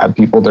bad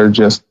people. They're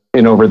just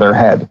in over their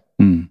head.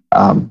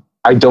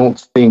 I don't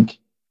think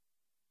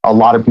a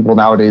lot of people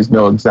nowadays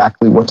know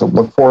exactly what to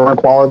look for in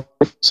quality.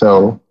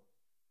 So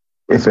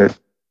if it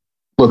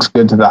looks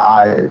good to the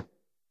eye,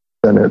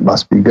 then it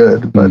must be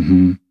good. But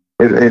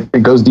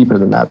it goes deeper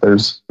than that.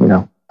 There's,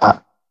 and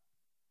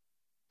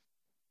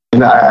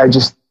I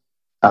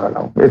don't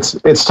know.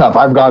 It's tough.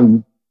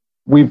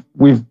 We've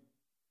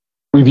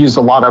used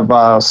a lot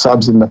of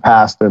subs in the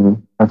past,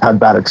 and I've had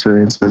bad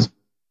experiences,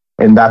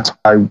 and that's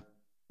why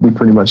we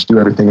pretty much do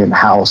everything in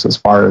house, as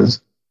far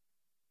as,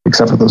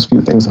 except for those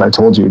few things that I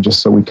told you,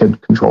 just so we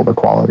could control the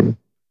quality.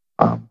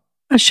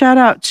 A shout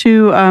out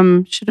to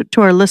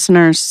our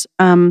listeners.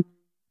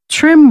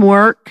 Trim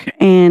work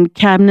and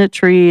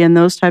cabinetry and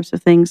those types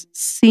of things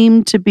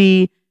seem to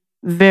be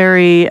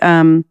very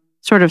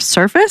sort of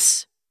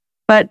surface.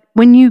 But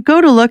when you go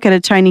to look at a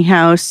tiny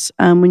house,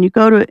 when you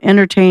go to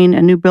entertain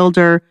a new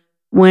builder,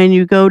 when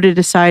you go to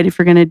decide if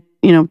you're going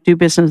to do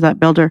business with that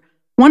builder,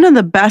 one of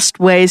the best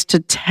ways to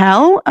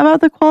tell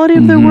about the quality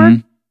of their work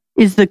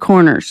is the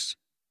corners.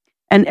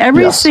 And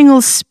every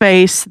single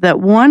space that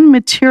one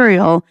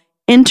material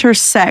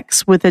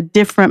intersects with a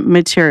different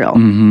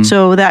material.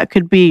 So that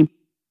could be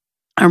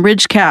a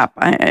ridge cap,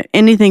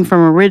 anything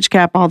from a ridge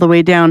cap all the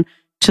way down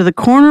to the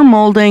corner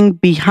molding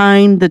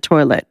behind the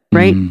toilet,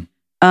 right?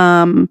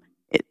 How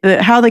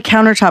the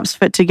countertops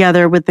fit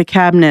together with the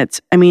cabinets.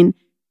 I mean,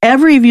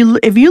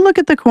 if you look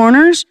at the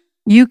corners,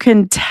 you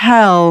can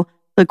tell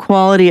the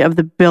quality of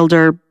the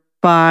builder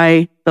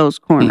by those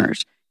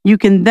corners. You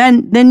can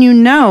then you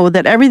know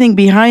that everything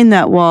behind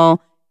that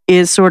wall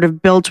is sort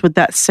of built with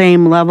that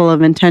same level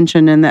of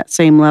intention and that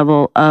same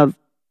level of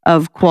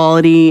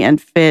quality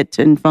and fit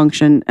and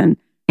function. And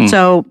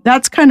so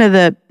that's kind of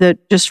the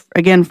just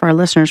again for our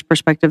listeners'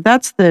 perspective,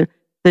 that's the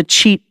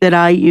cheat that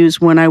I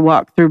use when I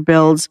walk through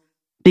builds,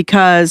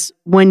 because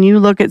when you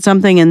look at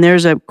something and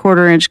there's a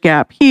 1/4 inch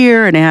gap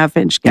here and a 1/2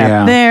 inch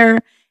gap there,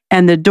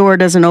 and the door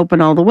doesn't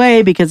open all the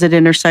way because it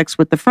intersects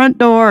with the front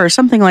door or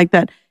something like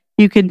that,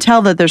 you can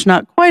tell that there's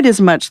not quite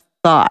as much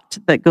thought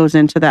that goes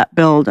into that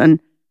build. And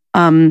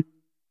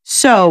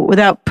so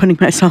without putting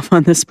myself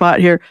on the spot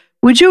here,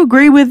 would you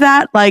agree with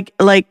that? Like,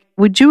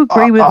 would you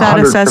agree with that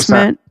 100%.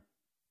 Assessment?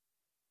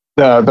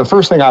 The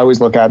first thing I always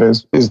look at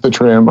is the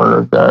trim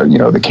or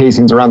the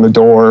casings around the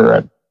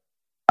door.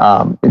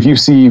 And if you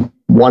see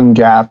one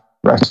gap,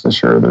 rest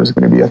assured there's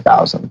going to be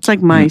 1,000. It's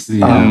like mice.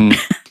 Yeah.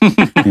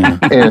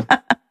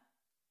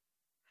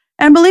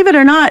 And believe it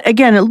or not,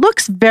 again, it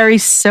looks very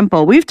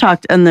simple. We've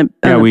talked on the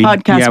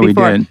podcast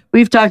before.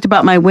 We've talked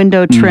about my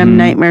window trim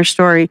nightmare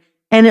story,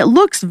 and it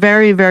looks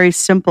very, very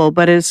simple,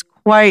 but it's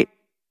quite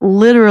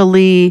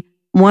literally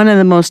one of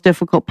the most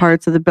difficult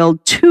parts of the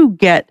build to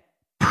get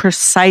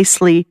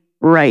precisely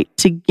right,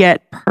 to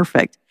get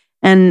perfect,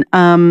 and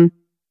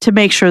to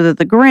make sure that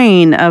the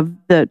grain of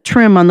the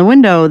trim on the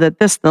window, that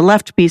the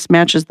left piece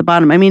matches the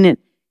bottom. I mean,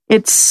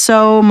 it's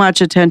so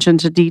much attention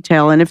to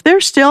detail. And if they're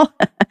still,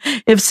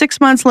 if 6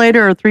 months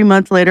later or 3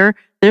 months later,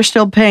 they're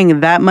still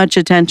paying that much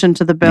attention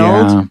to the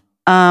build,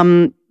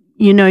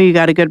 you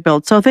got a good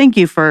build. So thank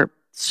you for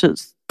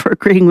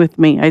agreeing with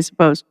me, I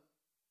suppose.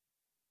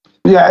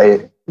 Yeah.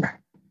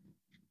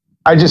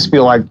 I just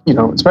feel like,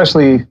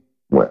 especially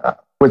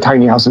with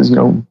tiny houses,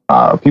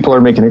 people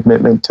are making a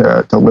commitment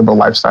to live a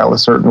lifestyle a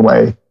certain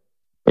way.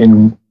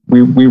 And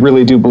we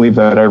really do believe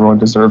that everyone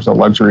deserves a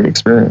luxury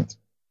experience.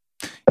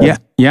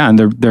 Yeah, and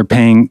they're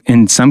paying,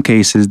 in some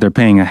cases, they're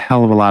paying a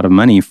hell of a lot of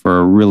money for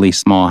a really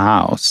small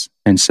house.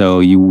 And so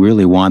you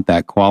really want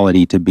that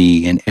quality to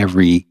be in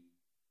every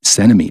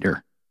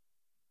centimeter.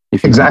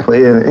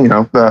 Exactly. And,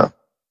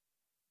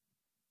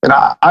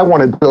 I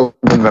wanted to build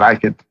something that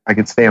I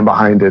could stand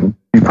behind and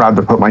be proud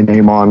to put my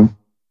name on.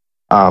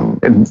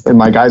 And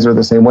my guys are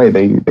the same way.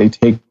 They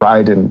take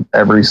pride in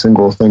every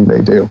single thing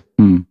they do.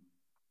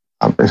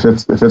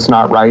 If it's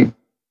not right,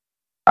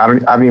 I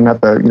don't even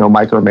have to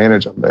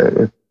micromanage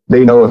them.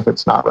 They know if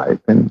it's not right.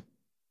 And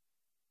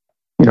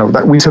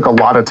that we took a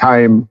lot of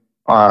time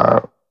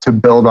to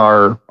build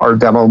our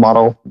demo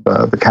model,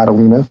 the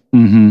Catalina.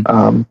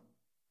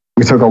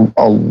 We took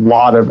a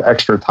lot of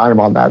extra time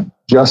on that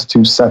just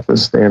to set the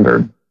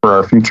standard for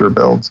our future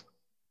builds.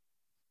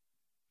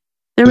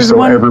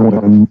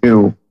 Everyone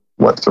knew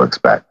what to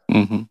expect.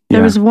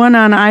 There was one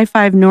on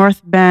I-5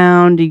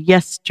 northbound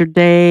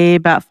yesterday,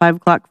 about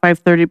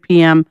 5:30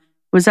 p.m.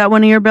 Was that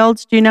one of your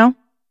builds? Do you know?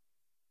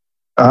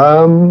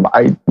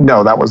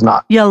 No, that was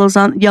not. Yellow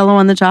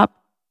on the top.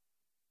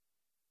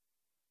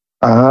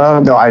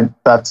 No, I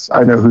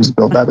know whose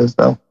build that is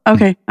though.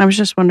 Okay, I was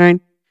just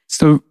wondering.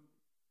 So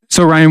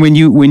Ryan,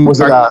 when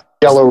was it a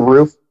yellow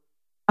roof?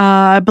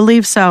 I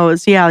believe so.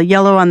 It's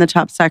yellow on the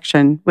top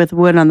section with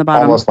wood on the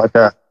bottom.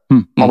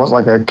 Almost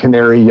like a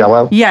canary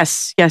yellow.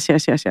 Yes. That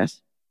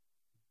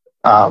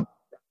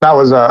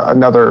was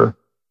another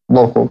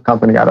local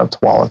company out of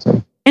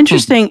Tualatin.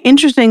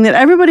 Interesting that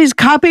everybody's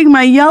copying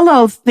my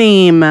yellow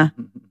theme.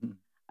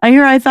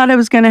 I thought I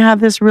was going to have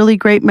this really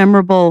great,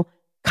 memorable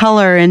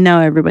color, and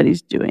now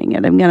everybody's doing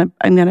it. I'm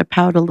gonna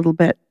pout a little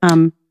bit.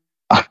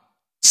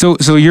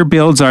 So your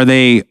builds, are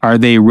they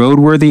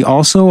roadworthy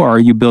also, or are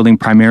you building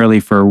primarily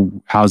for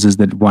houses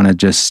that want to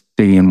just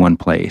stay in one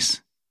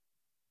place?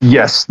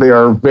 Yes, they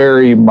are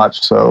very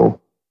much so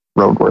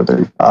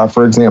roadworthy.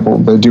 For example,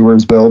 the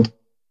Dewars build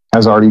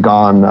has already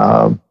gone,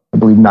 I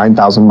believe,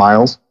 9,000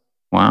 miles.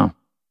 Wow.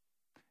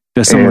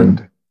 Does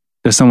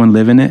someone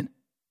live in it?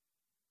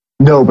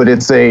 No, but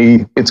it's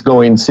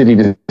going city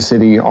to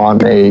city on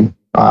a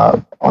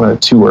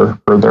tour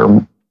for their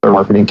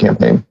marketing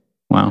campaign.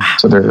 Wow.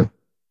 So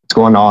it's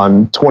going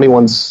on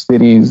 21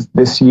 cities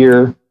this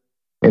year,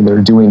 and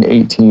they're doing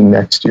 18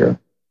 next year.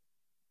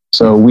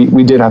 So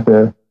we did have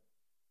to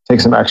take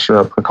some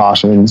extra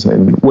precautions.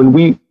 And when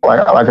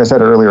like I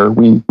said earlier,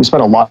 we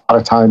spent a lot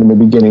of time in the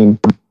beginning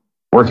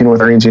working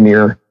with our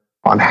engineer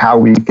on how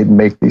we could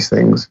make these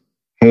things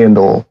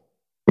handle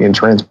being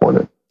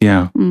transported.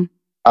 Yeah.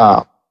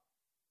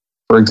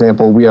 For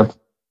example, we have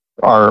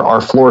our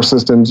floor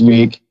system's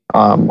unique.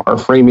 Our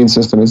framing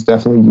system is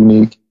definitely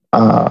unique.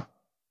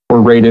 We're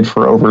rated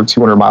for over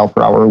 200 mile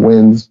per hour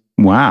winds.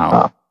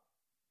 Wow.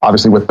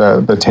 Obviously with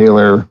the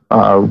Taylor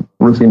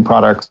roofing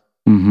products,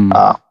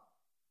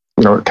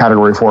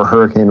 Category 4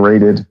 hurricane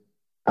rated.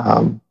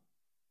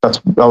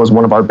 That was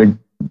one of our big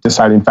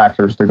deciding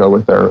factors to go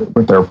with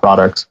their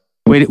products.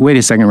 Wait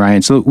a second,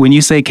 Ryan. So when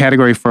you say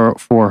Category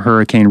 4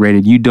 hurricane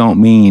rated, you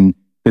don't mean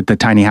that the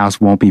tiny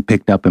house won't be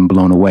picked up and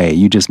blown away.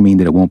 You just mean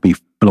that it won't be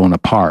blown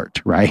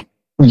apart, right?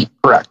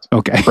 Correct.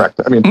 Okay.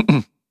 Correct. I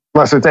mean,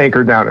 unless it's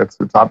anchored down, it's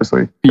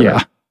obviously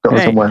Yeah. go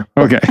somewhere.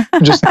 Okay.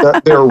 Just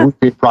their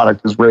roofing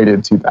product is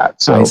rated to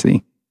that. So I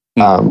see.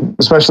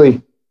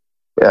 especially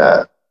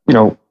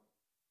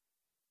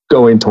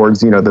going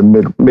towards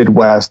the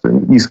Midwest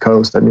and East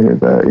Coast. I mean,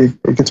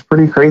 it gets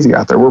pretty crazy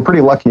out there. We're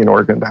pretty lucky in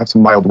Oregon to have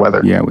some mild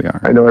weather. Yeah, we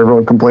are. I know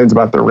everyone complains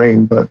about the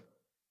rain, but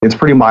it's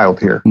pretty mild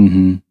here.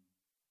 Mm-hmm.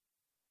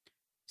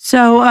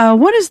 So,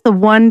 what is the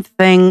one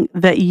thing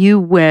that you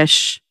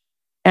wish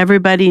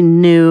everybody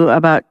knew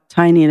about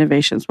Tiny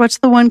Innovations? What's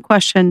the one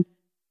question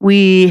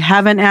we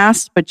haven't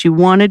asked, but you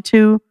wanted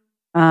to?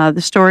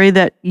 The story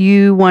that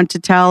you want to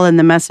tell and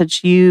the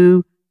message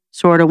you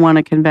sort of want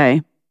to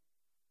convey?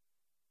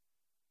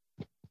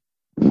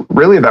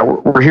 Really, that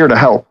we're here to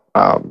help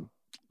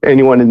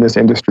anyone in this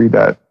industry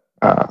that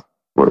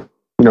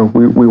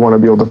we want to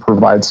be able to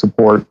provide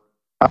support,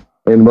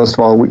 and most of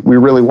all, we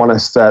really want to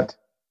set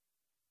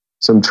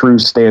some true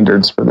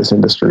standards for this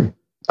industry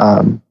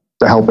to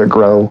help it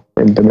grow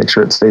and to make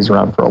sure it stays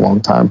around for a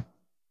long time.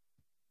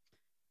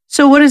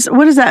 So, what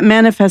does that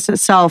manifest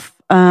itself?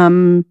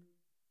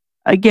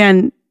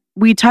 Again,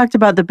 we talked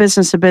about the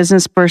business to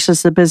business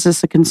versus the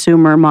business to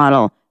consumer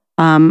model.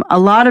 A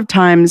lot of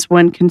times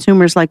when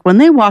consumers, like when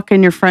they walk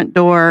in your front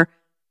door,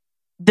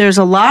 there's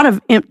a lot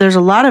of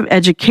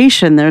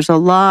education. There's a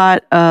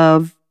lot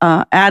of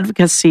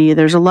advocacy.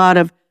 There's a lot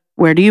of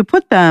where do you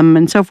put them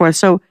and so forth.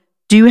 So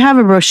do you have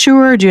a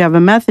brochure? Do you have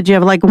a method? Do you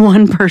have like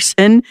one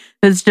person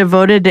that's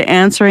devoted to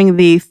answering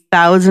the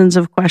thousands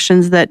of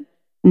questions that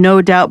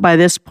no doubt by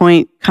this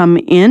point come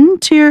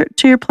into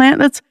your plant?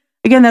 That's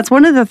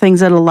one of the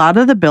things that a lot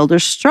of the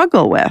builders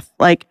struggle with.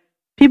 Like,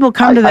 people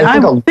come to I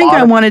think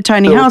I want a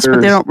tiny house, but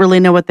they don't really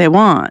know what they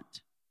want.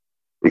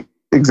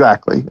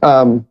 Exactly.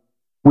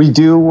 We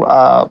do.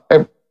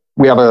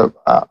 We have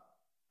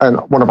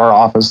one of our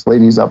office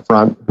ladies up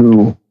front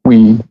who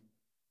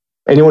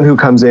anyone who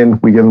comes in,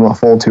 we give them a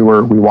full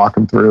tour. We walk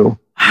them through.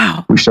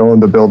 Wow. We show them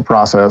the build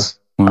process.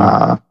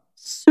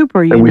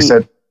 Super unique. And we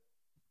said,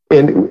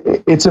 and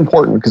it's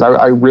important because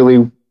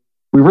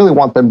we really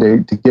want them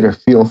to get a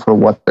feel for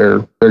what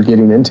they're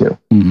getting into.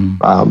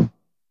 Mm-hmm.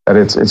 That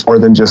it's more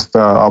than just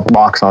a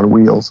box on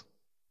wheels.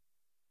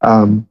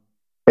 And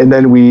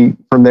then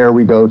from there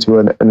we go to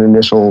an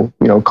initial,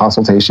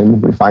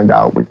 consultation. We find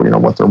out,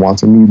 what their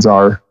wants and needs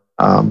are.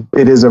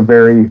 It is a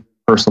very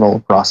personal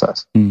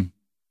process. Mm.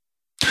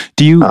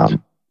 Do you,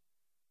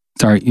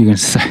 sorry, you're going to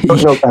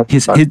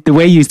say, the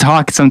way you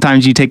talk,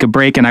 sometimes you take a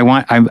break and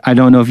I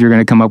don't know if you're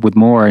going to come up with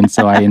more. And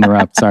so I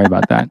interrupt. Sorry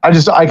about that.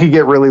 I could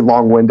get really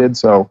long winded.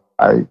 So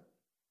I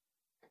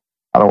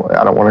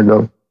don't want to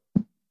go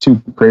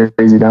too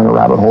crazy down the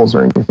rabbit holes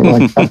or anything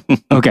like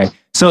that. Okay.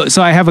 So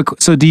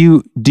do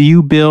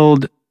you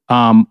build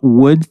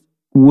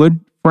wood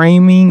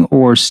framing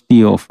or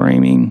steel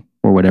framing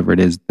or whatever it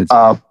is?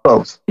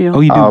 Both. Oh,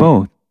 you do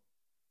both.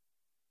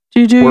 Do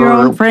you do your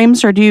own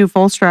frames or do you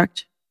full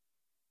struct?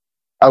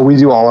 We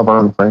do all of our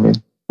own framing.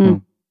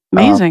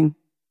 Amazing.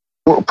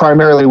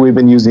 Primarily, we've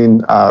been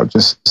using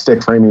just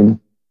stick framing.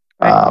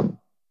 Right.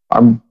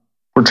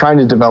 We're trying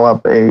to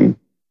develop a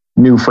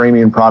new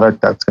framing product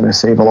that's going to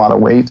save a lot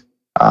of weight.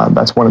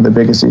 That's one of the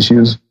biggest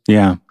issues.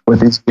 Yeah. With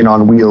these being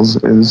on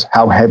wheels is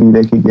how heavy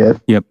they could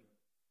get. Yep.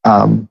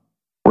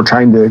 We're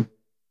trying to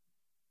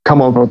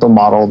come up with a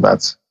model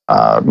that's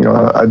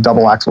a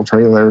double axle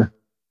trailer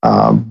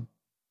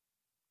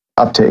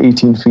up to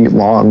 18 feet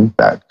long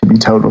that could be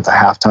towed with a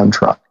half-ton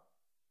truck.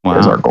 Wow.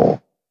 Is our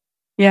goal.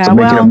 Yeah. So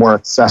making it more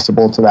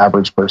accessible to the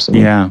average person.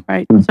 Yeah.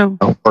 Right.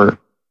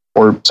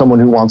 Or someone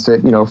who wants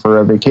it, for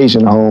a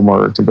vacation home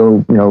or to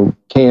go,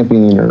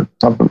 camping or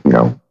something,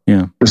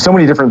 Yeah. There's so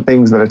many different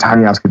things that a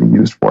tiny house could be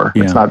used for.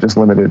 Yeah. It's not just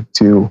limited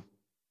to,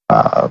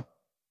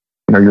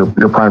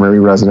 your primary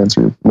residence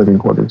or living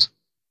quarters.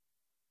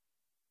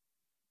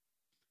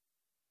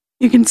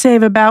 You can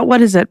save about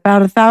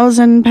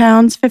 1,000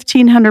 pounds,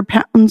 1,500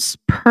 pounds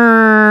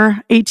per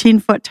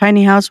 18-foot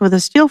tiny house with a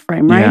steel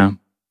frame, right? Yeah.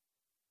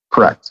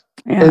 Correct.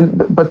 Yeah.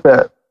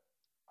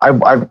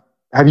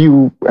 Have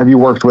you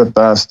worked with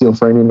steel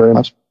framing very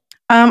much?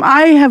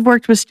 I have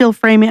worked with steel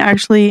framing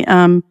actually.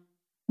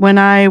 When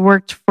I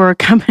worked for a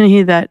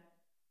company that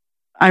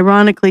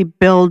ironically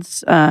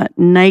builds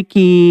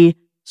Nike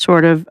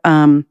sort of,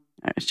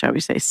 shall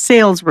we say,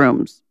 sales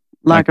rooms.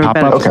 Like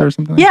pop-ups or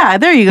something? Yeah,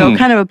 there you go.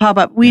 Kind of a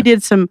pop-up. We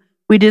did some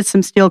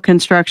steel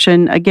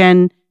construction.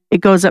 Again,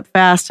 it goes up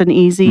fast and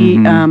easy.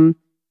 Mm-hmm.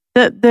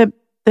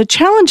 The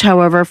challenge,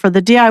 however, for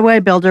the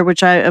DIY builder,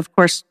 which I of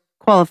course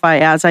qualify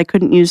as, I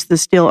couldn't use the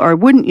steel or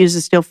wouldn't use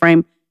the steel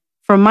frame.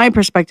 From my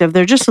perspective,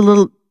 they're just a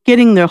little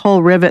getting the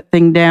whole rivet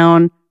thing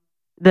down.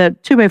 The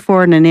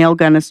 2x4 and a nail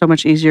gun is so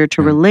much easier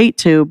to relate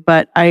to,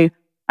 but I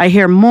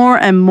hear more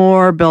and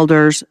more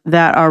builders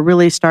that are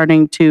really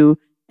starting to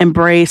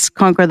embrace,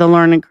 conquer the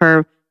learning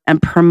curve, and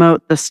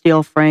promote the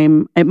steel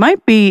frame. It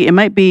might be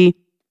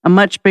a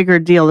much bigger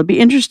deal. It'd be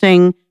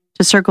interesting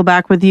to circle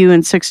back with you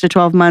in 6 to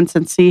 12 months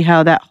and see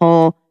how that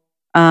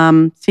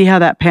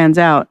pans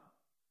out.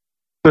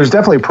 There's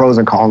definitely pros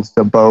and cons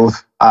to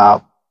both.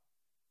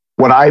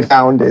 What I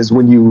found is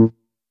when you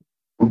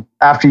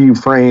after you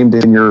framed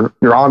and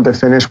you're on to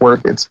finish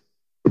work, it's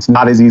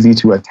not as easy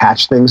to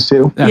attach things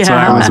to. That's what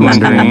I was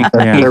wondering.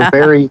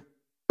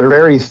 They're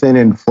very thin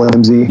and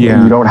flimsy, Yeah.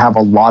 and you don't have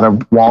a lot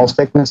of wall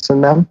thickness in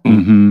them.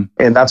 Mm-hmm.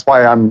 And that's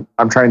why I'm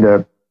trying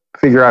to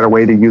figure out a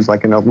way to use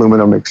like an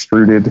aluminum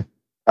extruded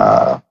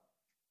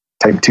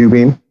type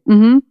tubing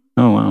Mm-hmm.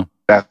 Oh, wow.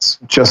 that's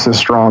just as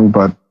strong,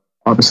 but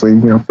obviously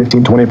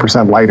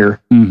 15-20%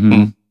 lighter.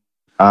 Mm-hmm.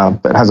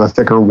 That has a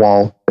thicker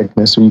wall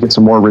thickness, so you get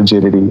some more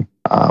rigidity.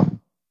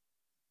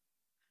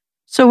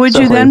 So would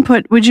you then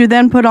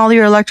put all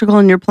your electrical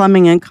and your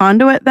plumbing in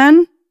conduit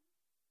then?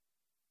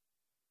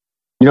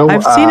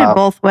 I've seen it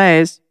both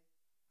ways.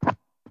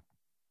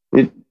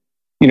 I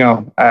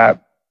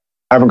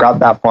haven't got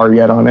that far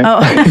yet on it. Oh.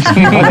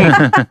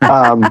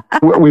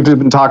 We've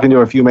been talking to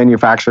a few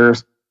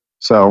manufacturers,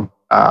 so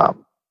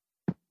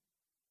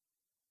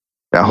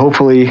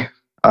hopefully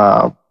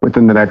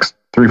within the next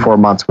 3-4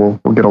 months we'll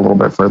get a little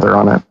bit further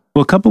on it.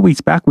 Well, a couple of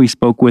weeks back, we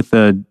spoke with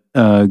a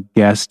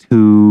guest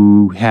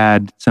who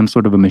had some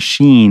sort of a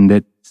machine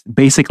that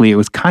basically it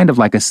was kind of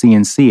like a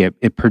CNC.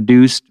 It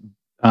produced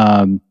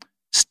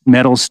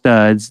metal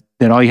studs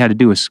that all you had to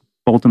do was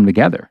bolt them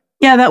together.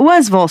 Yeah, that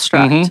was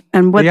Volstruct. Mm-hmm.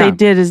 And what they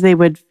did is they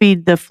would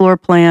feed the floor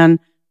plan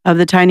of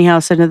the tiny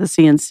house into the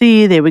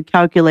CNC. They would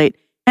calculate,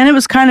 and it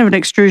was kind of an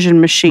extrusion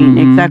machine.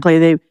 Mm-hmm. Exactly.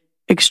 They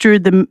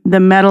extrude the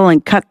metal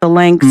and cut the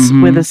lengths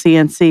with a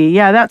CNC.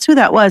 Yeah, that's who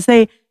that was.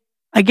 They,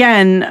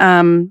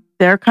 again,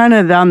 they're kind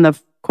of on the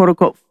quote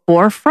unquote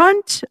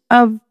forefront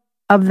of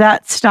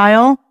that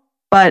style,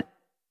 but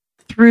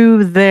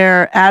through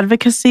their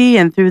advocacy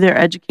and through their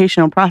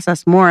educational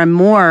process, more and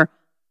more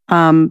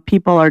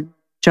people are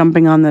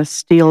jumping on the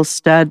steel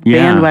stud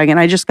bandwagon.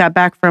 I just got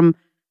back from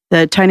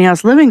the Tiny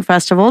House Living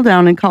Festival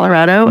down in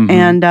Colorado,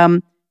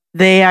 and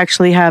they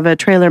actually have a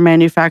trailer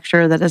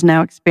manufacturer that is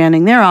now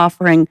expanding their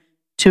offering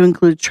to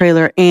include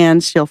trailer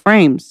and steel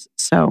frames.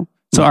 So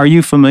are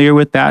you familiar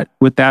with that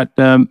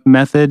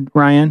method,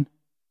 Ryan?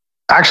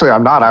 Actually,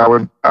 I'm not. I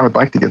would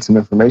like to get some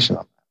information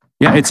on that.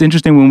 Yeah, it's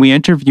interesting. When we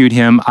interviewed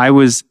him,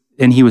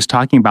 and he was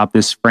talking about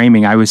this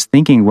framing, I was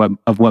thinking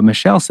of what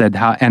Michelle said,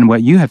 and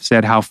what you have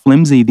said, how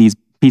flimsy these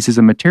pieces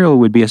of material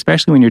would be,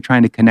 especially when you're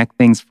trying to connect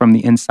things from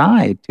the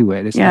inside to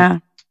it. It's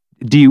like,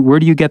 where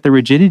do you get the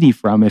rigidity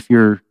from if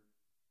you're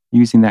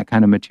using that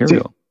kind of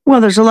material? Well,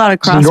 there's a lot of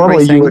cross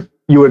normally bracing.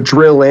 you would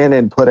drill in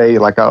and put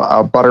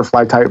a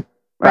butterfly type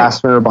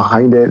fastener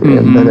behind it,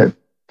 and then it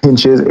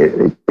pinches.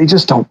 They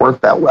just don't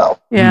work that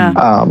well. Yeah.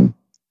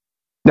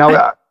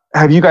 Now,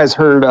 have you guys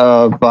heard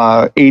of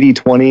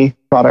 80/20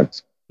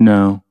 products?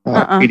 No.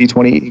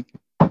 80/20.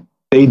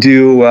 They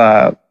do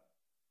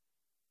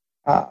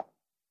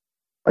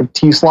like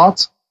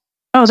T-slots.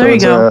 Oh, there you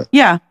go.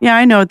 Yeah,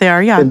 I know what they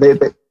are.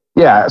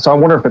 Yeah. So I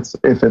wonder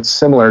if it's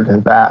similar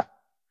to that.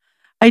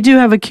 I do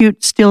have a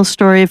cute steel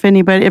story if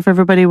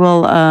everybody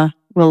will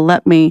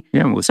let me.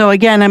 Yeah. So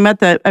again, I'm at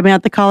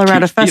the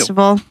Colorado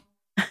Festival.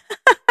 I'm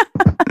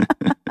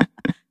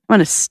going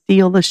to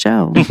steal the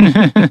show.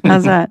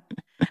 How's that?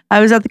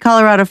 I was at the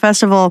Colorado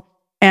Festival,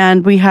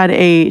 and we had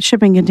a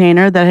shipping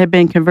container that had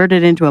been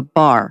converted into a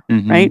bar,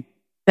 right?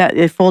 That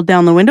it fold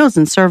down the windows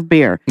and serve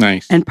beer.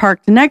 Nice. And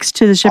parked next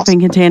to the shipping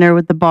container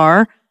with the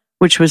bar,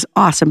 which was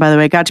awesome, by the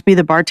way. I got to be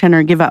the bartender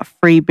and give out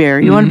free beer.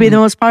 You want to be the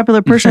most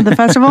popular person at the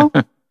festival?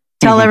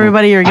 Tell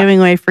everybody you're giving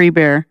away free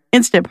beer.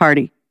 Instant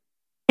party.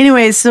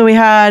 Anyways, so we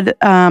had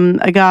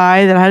a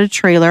guy that had a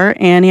trailer,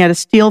 and he had a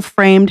steel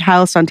framed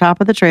house on top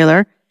of the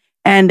trailer.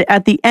 And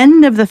at the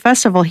end of the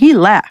festival, he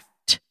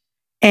left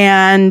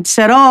and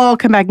said, "Oh, I'll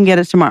come back and get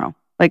it tomorrow."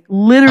 Like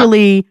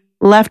literally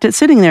left it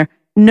sitting there.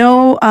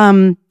 No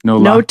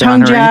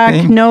tongue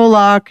jack, no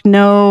lock,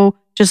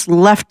 just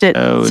left it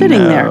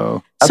sitting there.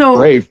 That's so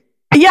brave.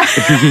 Yeah,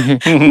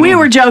 we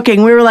were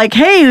joking. We were like,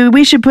 "Hey,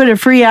 we should put a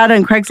free ad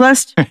on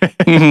Craigslist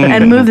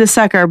and move the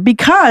sucker."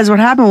 Because what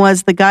happened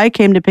was the guy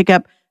came to pick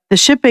up the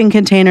shipping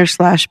container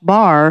 /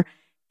 bar,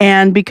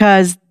 and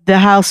because the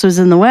house was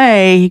in the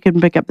way, he couldn't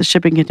pick up the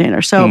shipping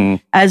container. So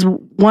as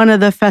one of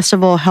the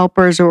festival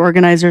helpers or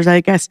organizers,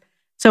 I guess,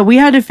 so we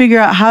had to figure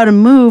out how to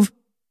move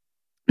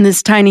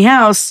this tiny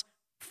house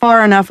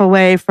far enough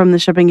away from the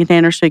shipping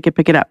container so he could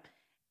pick it up.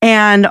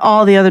 And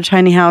all the other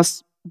tiny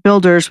house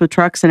builders with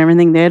trucks and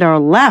everything, they had all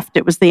left.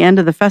 It was the end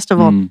of the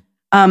festival.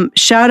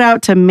 Shout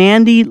out to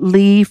Mandy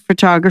Lee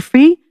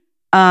Photography.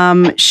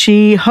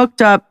 She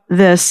hooked up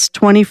this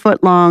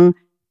 20-foot long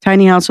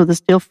tiny house with a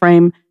steel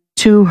frame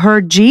to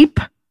her Jeep.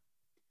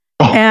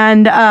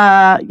 And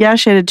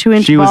she had a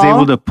 2-inch She ball. was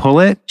able to pull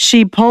it?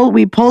 We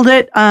pulled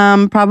it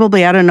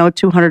probably,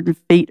 200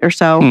 feet or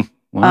so.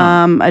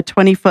 Wow. A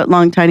 20-foot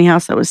long tiny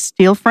house that was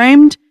steel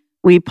framed.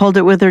 We pulled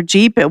it with her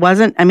Jeep. It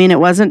wasn't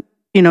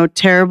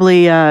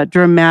terribly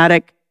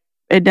dramatic.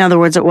 In other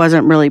words, it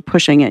wasn't really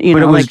pushing it.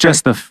 But it was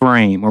just the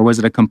frame, or was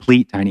it a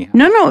complete tiny house?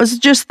 No, it was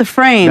just the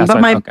frame. That's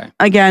But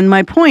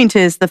my point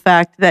is the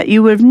fact that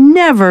you would have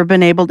never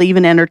been able to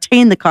even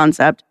entertain the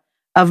concept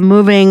of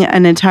moving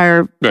an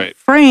entire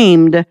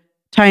framed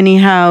tiny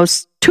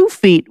house 2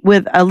 feet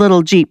with a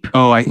little Jeep.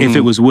 Oh, if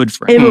it was wood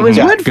frame. If it was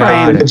wood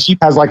Got frame. it. The Jeep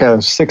has like a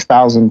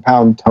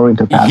 6,000-pound towing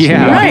capacity.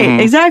 Yeah. Right,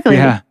 exactly.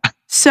 Yeah.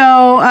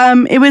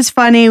 So it was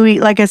funny.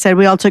 Like I said,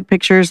 we all took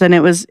pictures, and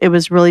it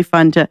was really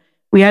fun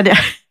we had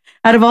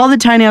out of all the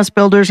tiny house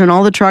builders and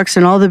all the trucks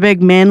and all the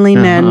big manly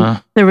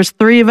men, there was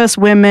 3 of us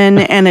women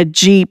and a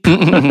Jeep,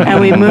 and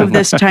we moved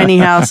this tiny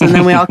house, and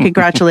then we all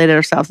congratulated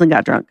ourselves and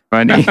got drunk.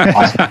 Funny.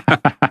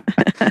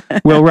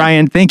 Well,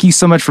 Ryan, thank you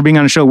so much for being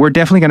on the show. We're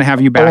definitely going to have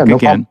you back no again.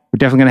 problem. We're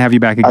definitely going to have you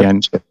back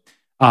again.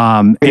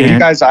 You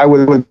guys, I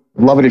would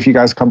love it if you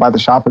guys come by the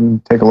shop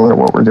and take a look at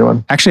what we're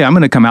doing. Actually, I'm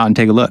going to come out and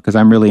take a look because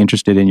I'm really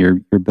interested in your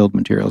build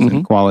materials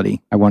and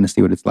quality. I want to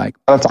see what it's like.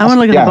 That's awesome. I want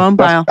to look at the bone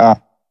pile.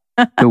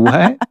 The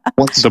what?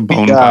 The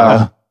bone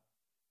pile.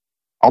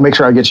 I'll make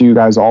sure I get you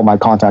guys all my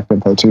contact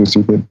info too, so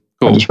you could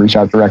just reach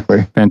out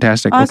directly.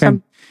 Fantastic. Awesome.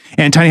 Okay.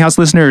 And Tiny House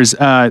listeners,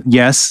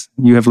 yes,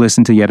 you have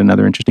listened to yet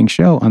another interesting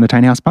show on the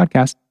Tiny House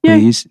podcast. Yay.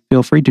 Please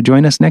feel free to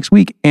join us next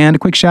week. And a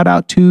quick shout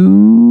out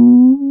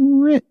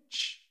to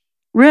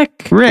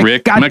Rick God damn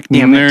it.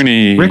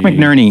 McNerney. Rick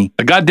McNerney.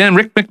 The goddamn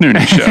Rick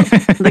McNerney show.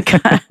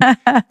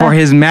 For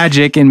his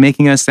magic in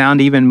making us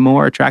sound even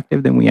more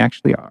attractive than we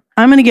actually are.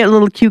 I'm going to get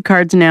little cue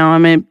cards now.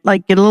 I'm going to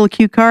get a little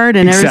cue card,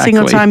 and every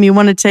single Exactly. time you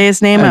want to say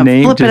his name, I'll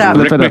flip it just up.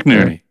 flip Rick it up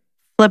there. McNerney.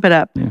 Flip it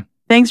up. Yeah.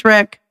 Thanks,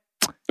 Rick.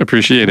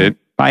 Appreciate it.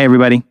 Bye,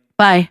 everybody.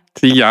 Bye.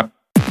 See ya.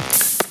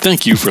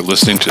 Thank you for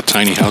listening to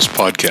Tiny House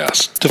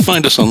Podcast. To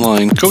find us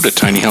online, go to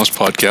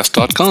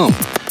tinyhousepodcast.com,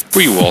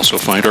 where you will also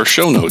find our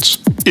show notes,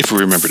 if we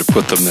remember to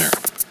put them there.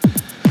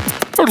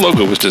 Our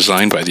logo was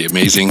designed by the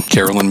amazing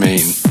Carolyn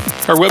Main.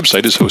 Our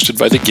website is hosted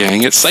by the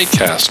gang at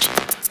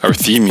Sitecast. Our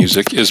theme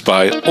music is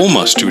by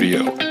Oma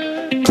Studio.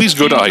 Please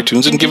go to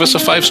iTunes and give us a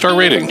 5-star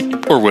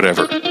rating, or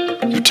whatever,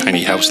 you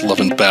tiny house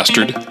loving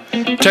bastard.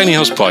 Tiny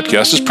House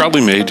Podcast is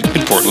proudly made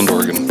in Portland,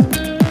 Oregon.